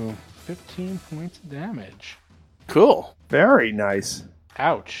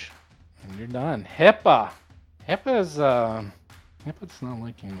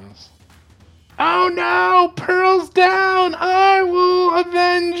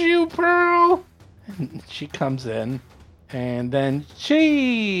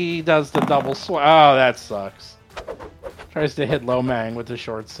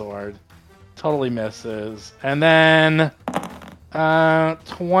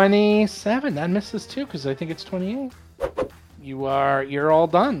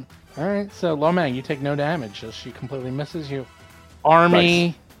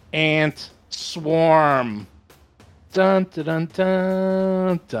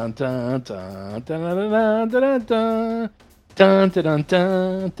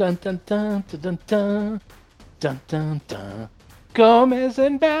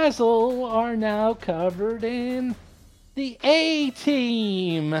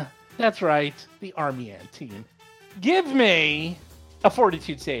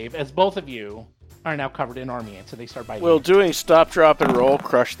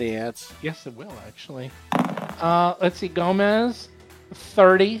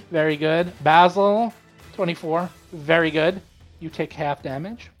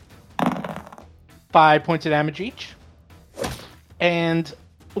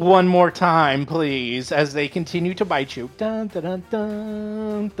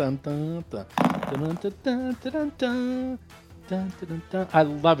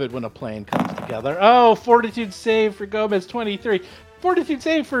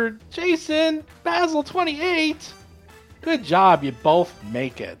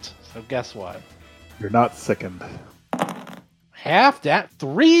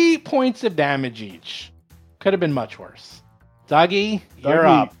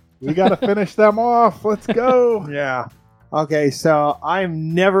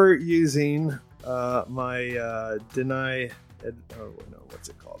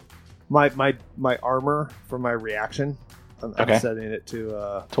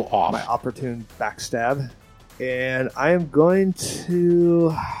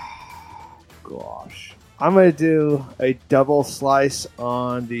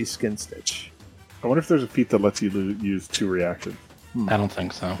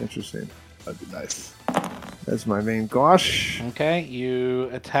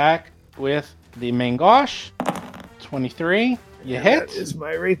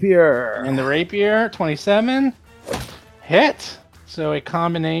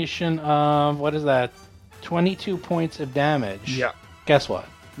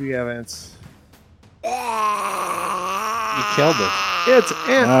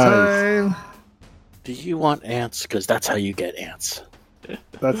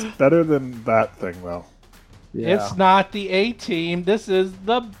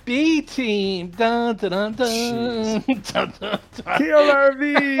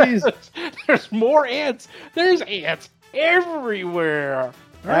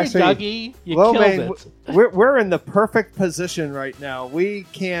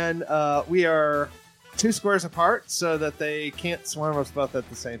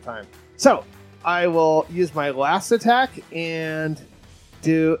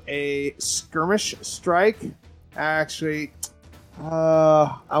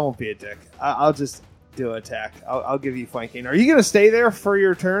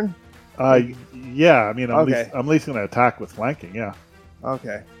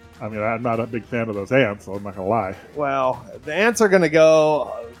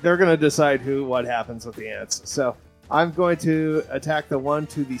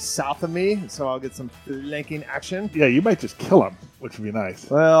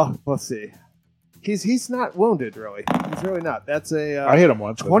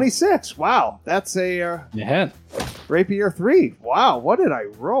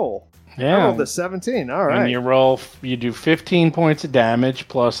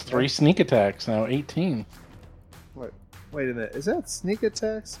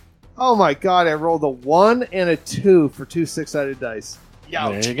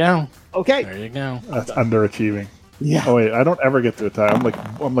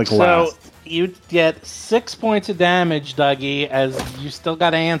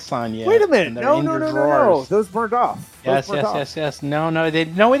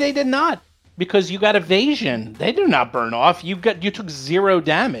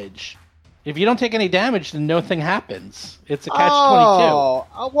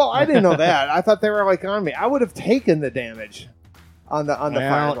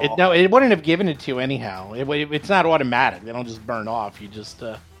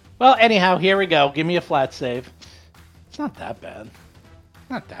It's not that bad.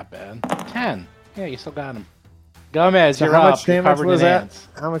 Not that bad. 10. Yeah, you still got him. Gomez, So you're how up. much You're damage covered was in that? ants.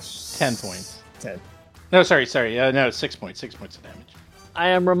 How much? 10 points. 10. No, sorry. No, 6 points. 6 points of damage. I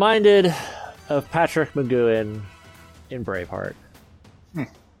am reminded of Patrick McGowan in Braveheart.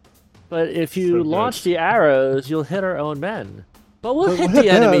 But if you So good. launch the arrows, you'll hit our own men. But we'll hit the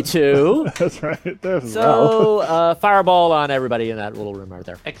enemy too. That's right. There's well. So, fireball on everybody in that little room right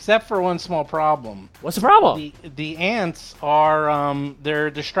there. Except for one small problem. What's the problem? The ants are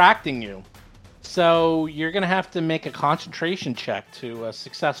they're distracting you. So you're gonna have to make a concentration check to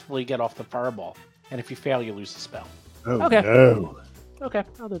successfully get off the fireball. And if you fail, you lose the spell. Oh, Okay. no. Okay,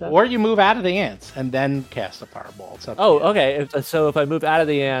 I'll do that. Or you move out of the ants and then cast a fireball. It's up to Oh, you. okay. So if I move out of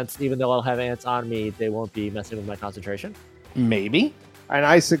the ants, even though I'll have ants on me, they won't be messing with my concentration. Maybe. And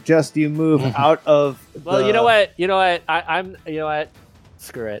I suggest you move out of. Well, the- you know what? I'm. You know what?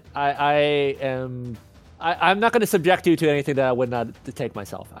 Screw it. I'm not going to subject you to anything that I would not take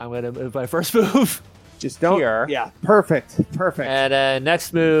myself. I'm going to move my first move, Just don't. here. Yeah, perfect. and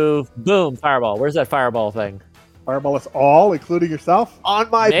next move, boom, fireball. Where's that fireball thing? Fireball us all, including yourself? On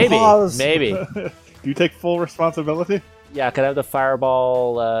my Maybe, paws. maybe. Do you take full responsibility? Yeah, could I have the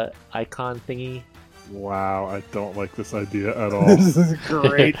fireball icon thingy? Wow, I don't like this idea at all. This is a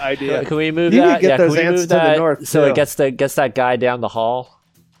great idea. Can we move You that? could get yeah, those can we ants move to the that north, so too. it gets that guy down the hall?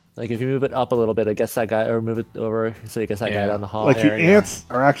 Like if you move it up a little bit, it gets that guy, or move it over so it gets that guy Yeah. down the hall. Like the there you go. ants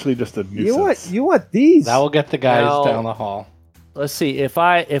are actually just a nuisance. You want these? That will get the guys Now- down the hall. Let's see. If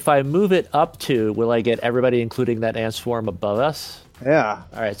I move it up to, will I get everybody, including that ant swarm above us? Yeah.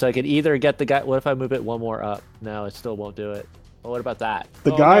 All right. So I could either get the guy. What if I move it one more up? No, it still won't do it. Well, what about that?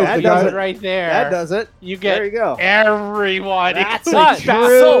 The Oh, guy, no, the that guy, does it right there. That does it. You get There you go. everyone. That's Done. a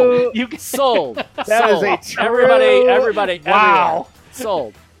true. Sold. You get Sold. That is Sold. a true- Everybody. Wow. Everywhere.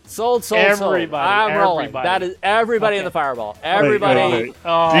 Sold. Everybody, I'm rolling. everybody. That is everybody in Okay. the fireball. Everybody. wait.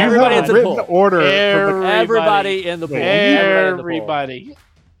 Oh, Do you Everybody have in a the written pool. order? For Everybody in the pool. Wait, everybody.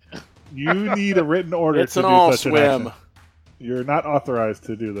 the, you need a written order It's to an do all such an swim. action. You're not authorized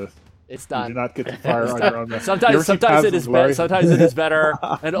to do this. It's You do done. not get to fire on your own. You ever Sometimes see it Cosmos is Glory? better. Sometimes it is better.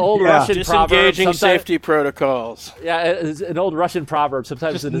 An old Yeah. Russian proverb. Disengaging sometimes- safety protocols. Yeah, it's an old Russian proverb.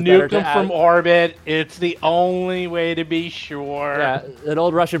 Sometimes Just it is better nuke to them add, from orbit. It's the only way to be sure. Yeah, an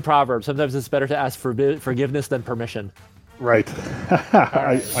old Russian proverb. Sometimes it's better to ask forgiveness than permission. Right.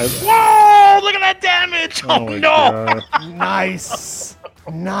 Whoa! Look at that damage! Oh, my no! God. Nice.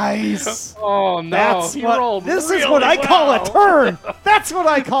 Nice. Oh no! That's he what. rolled This is really what I call well. a turn. That's what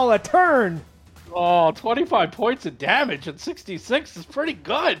I call a turn. Oh, 25 points of damage at 66 is pretty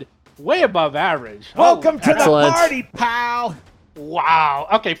good. Way above average. Welcome to Excellent. the party, pal. Wow.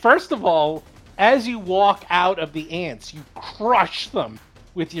 Okay, first of all, as you walk out of the ants, you crush them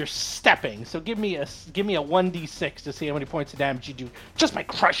with your stepping. So give me a 1d6 to see how many points of damage you do just by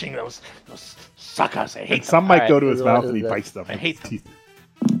crushing those suckers. I hate And them. some might Alright, go to his what mouth is and he that? bites them. I hate with his them. teeth.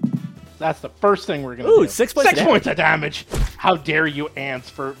 That's the first thing we're gonna Ooh, do. 6 points of damage. Points of damage. How dare you, ants,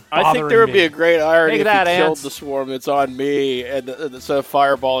 for I think there would be a great irony Take if that, you killed ants. the swarm that's on me, and so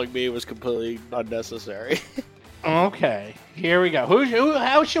fireballing me was completely unnecessary. Okay, here we go.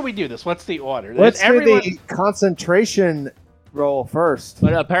 How should we do this? What's the order? Let's Everyone- do the concentration roll first.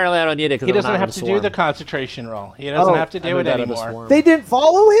 But apparently I don't need it because He doesn't have to do the concentration roll. He doesn't Oh, have to do it anymore. They didn't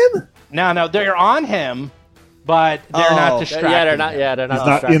follow him? No, they're on him, but they're not Oh. distracting. Yeah, they're not. him. Yeah, they're not. He's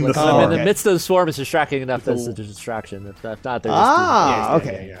not distracting. in the Like, I'm swarm. in the midst of the swarm. It's distracting enough that It's it's a- a distraction. If not, they're just Ah, Yeah,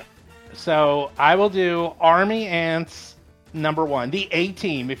 okay. yeah. So I will do Army Ants number 1, the A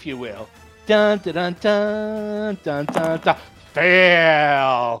team, if you will. Dun dun dun dun dun dun dun.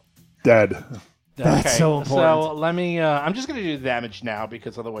 Fail. Dead. That's so important. So let me. I'm just gonna do the damage now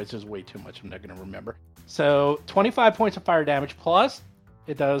because otherwise there's way too much. I'm not gonna remember. So 25 points of fire damage plus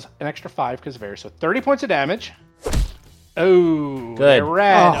it does an extra 5 because of air. So 30 points of damage. Oh, Good. they're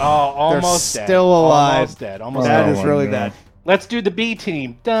red. Oh, Almost they're dead. still alive. Almost dead. Almost That dead. is really no. bad. Let's do the B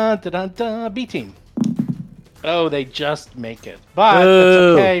team. Dun dun dun dun. B team. Oh, they just make it, but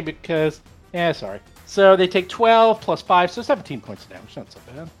Boo. that's okay because sorry. So they take 12 plus 5, so 17 points of damage. Not so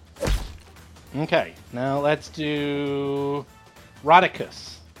bad. Okay, now let's do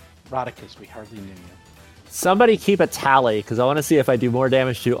Rodicus. Rodicus, we hardly knew you. Somebody keep a tally because I want to see if I do more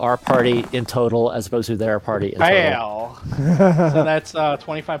damage to our party in total as opposed to their party in total. Fail. So that's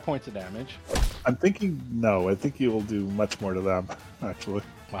 25 points of damage. I'm thinking no. I think you will do much more to them. Actually,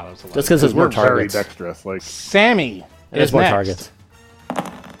 Wow, that was a lot. Just because there's we're more very targets. dexterous. Like Sammy There's is more next. targets.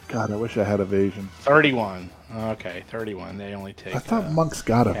 God, I wish I had evasion. 31. Okay, 31. They only take I thought monks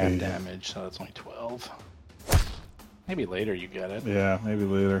got half evasion. damage, so that's only 12. Maybe later you get it. Yeah, maybe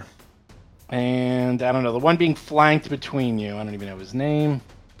later. And I don't know, the one being flanked between you. I don't even know his name.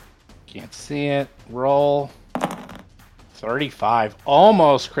 Can't see it. Roll. 35.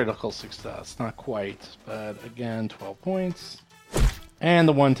 Almost critical success. Not quite. But again, 12 points. And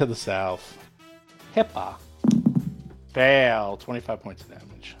the one to the south. Hippa. Fail. 25 points of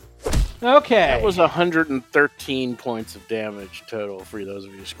damage. Okay. That was 113 points of damage total for those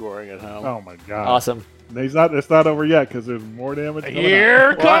of you scoring at home. Oh my god! Awesome. It's not over yet because there's more damage. coming Here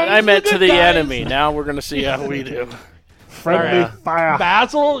up. comes Well, I meant the to the guys. enemy. Now we're going to see how we do. Friendly Alright. fire.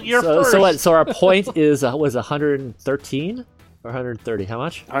 Basil, you're So, first. so what? So our point is was 113 or 130? How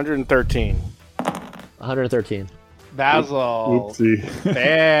much? 113. 113. Basil. Oopsie.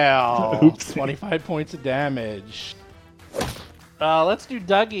 Fail. Oopsie. 25 points of damage. Let's do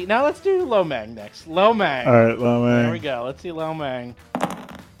Dougie. Now let's do Lomang next. Lomang. All right, Lomang. There we go. Let's see Lomang.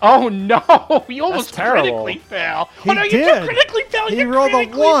 Oh no! You almost terrible. critically fail. He Oh no, you did. did critically fail. He You rolled a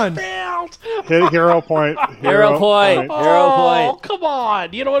critically 1. failed. Hit hero point. Hero point. Oh, come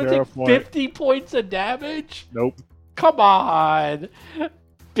on. You don't want to Hero take point. 50 points of damage? Nope. Come on.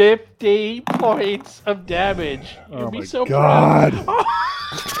 50 points of damage. You'd Oh be my so god. proud.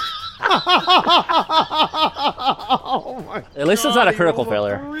 Oh my At least it's not a critical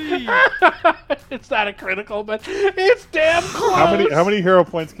failure. It's not a critical, but it's damn close. How many hero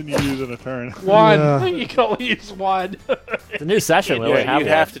points can you use in a turn? One. Yeah. You can only use one. It's a new session. We only Yeah, have you'd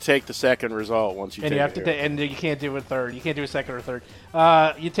one. have to take the second result once you And take you have it to, here. and you can't do a third. You can't do a second or third.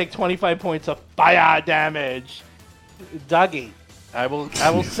 You take 25 points of fire damage. Dougie, I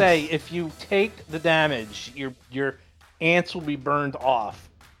will say if you take the damage, your ants will be burned off,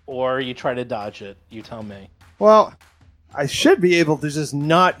 or you try to dodge it. You tell me. Well, I should be able to just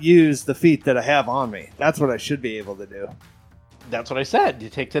not use the feat that I have on me. That's what I should be able to do. That's what I said. You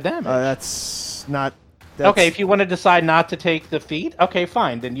take the damage. That's not. That's, Okay, if you want to decide not to take the feat, okay,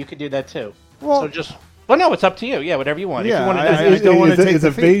 fine. Then you could do that too. well, So just. Well, no, it's up to you. Yeah, whatever you want. If yeah, you want to, I don't want is to it- take is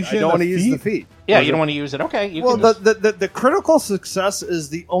the feat. I evasion don't a want to use the feat? feat. yeah, is you don't it- want to use it. Okay, you Well, can. the critical success is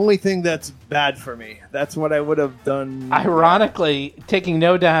the only thing that's bad for me. That's what I would have done. Ironically, taking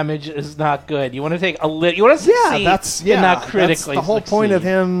no damage is not good. You want to take a little. You want to Yeah, succeed, that's and not critically. That's the whole point of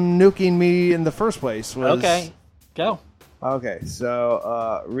succeed. him nuking me in the first place. Was, Okay, go. Okay,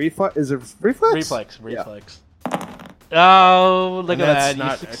 so reflex is it reflex? Reflex. Oh, look And at that's that!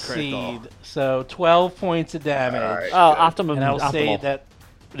 not You a succeed. critical. So 12 points of damage, All right. Oh, optimum. and I'll say optimal. that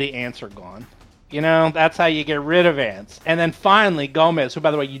the ants are gone. You know, that's how you get rid of ants. And then finally, Gomez, who,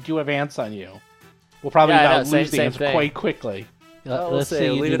 by the way, you do have ants on you, will probably Yeah, I not know, same- lose the same ants thing. quite quickly. We'll Let's see. see.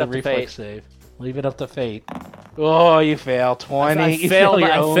 You Leave do it the up to reflex fate. save. Leave it up to fate. Oh, you fail. 20. I You failed.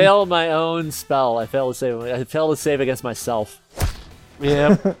 your I own- failed my own spell. I failed to save. I failed to save against myself.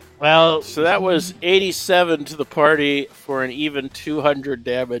 Yeah. Well, So that was 87 to the party for an even 200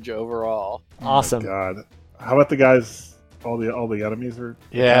 damage overall. Awesome. God. How about the guys? All the enemies are.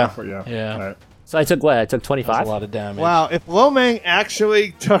 Yeah. Yeah. Yeah. All right. So I took what? I took that's 25. a lot of damage. Wow, if Lomang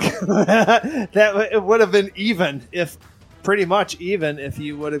actually took that, it would have been even. If pretty much even if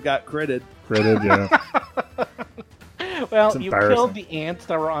you would have got critted. Critted, yeah. Well, It's you embarrassing. killed the ants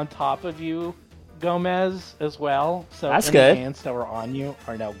that were on top of you, Gomez, as well. So That's any good. ants that were on you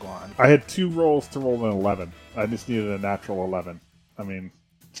are now gone. I had 2 rolls to roll an 11. I just needed a natural 11. I mean,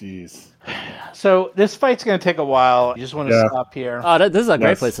 jeez. So this fight's going to take a while. You just want to Yeah. stop here. Oh, this is a great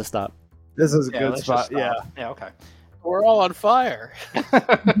Yes. place to stop. This is a Yeah, good let's spot. just Yeah. stop. Yeah, okay. We're all on fire. How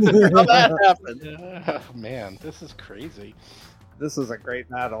that happened? Oh, man, this is crazy. This is a great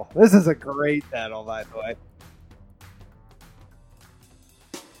battle. This is a great battle, by the way.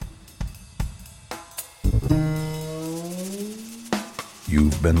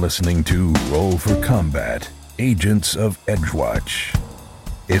 You've been listening to Roll for Combat, Agents of Edgewatch.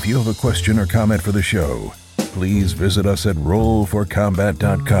 If you have a question or comment for the show, please visit us at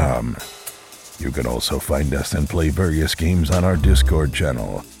rollforcombat.com. You can also find us and play various games on our Discord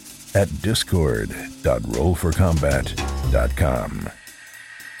channel at discord.rollforcombat.com.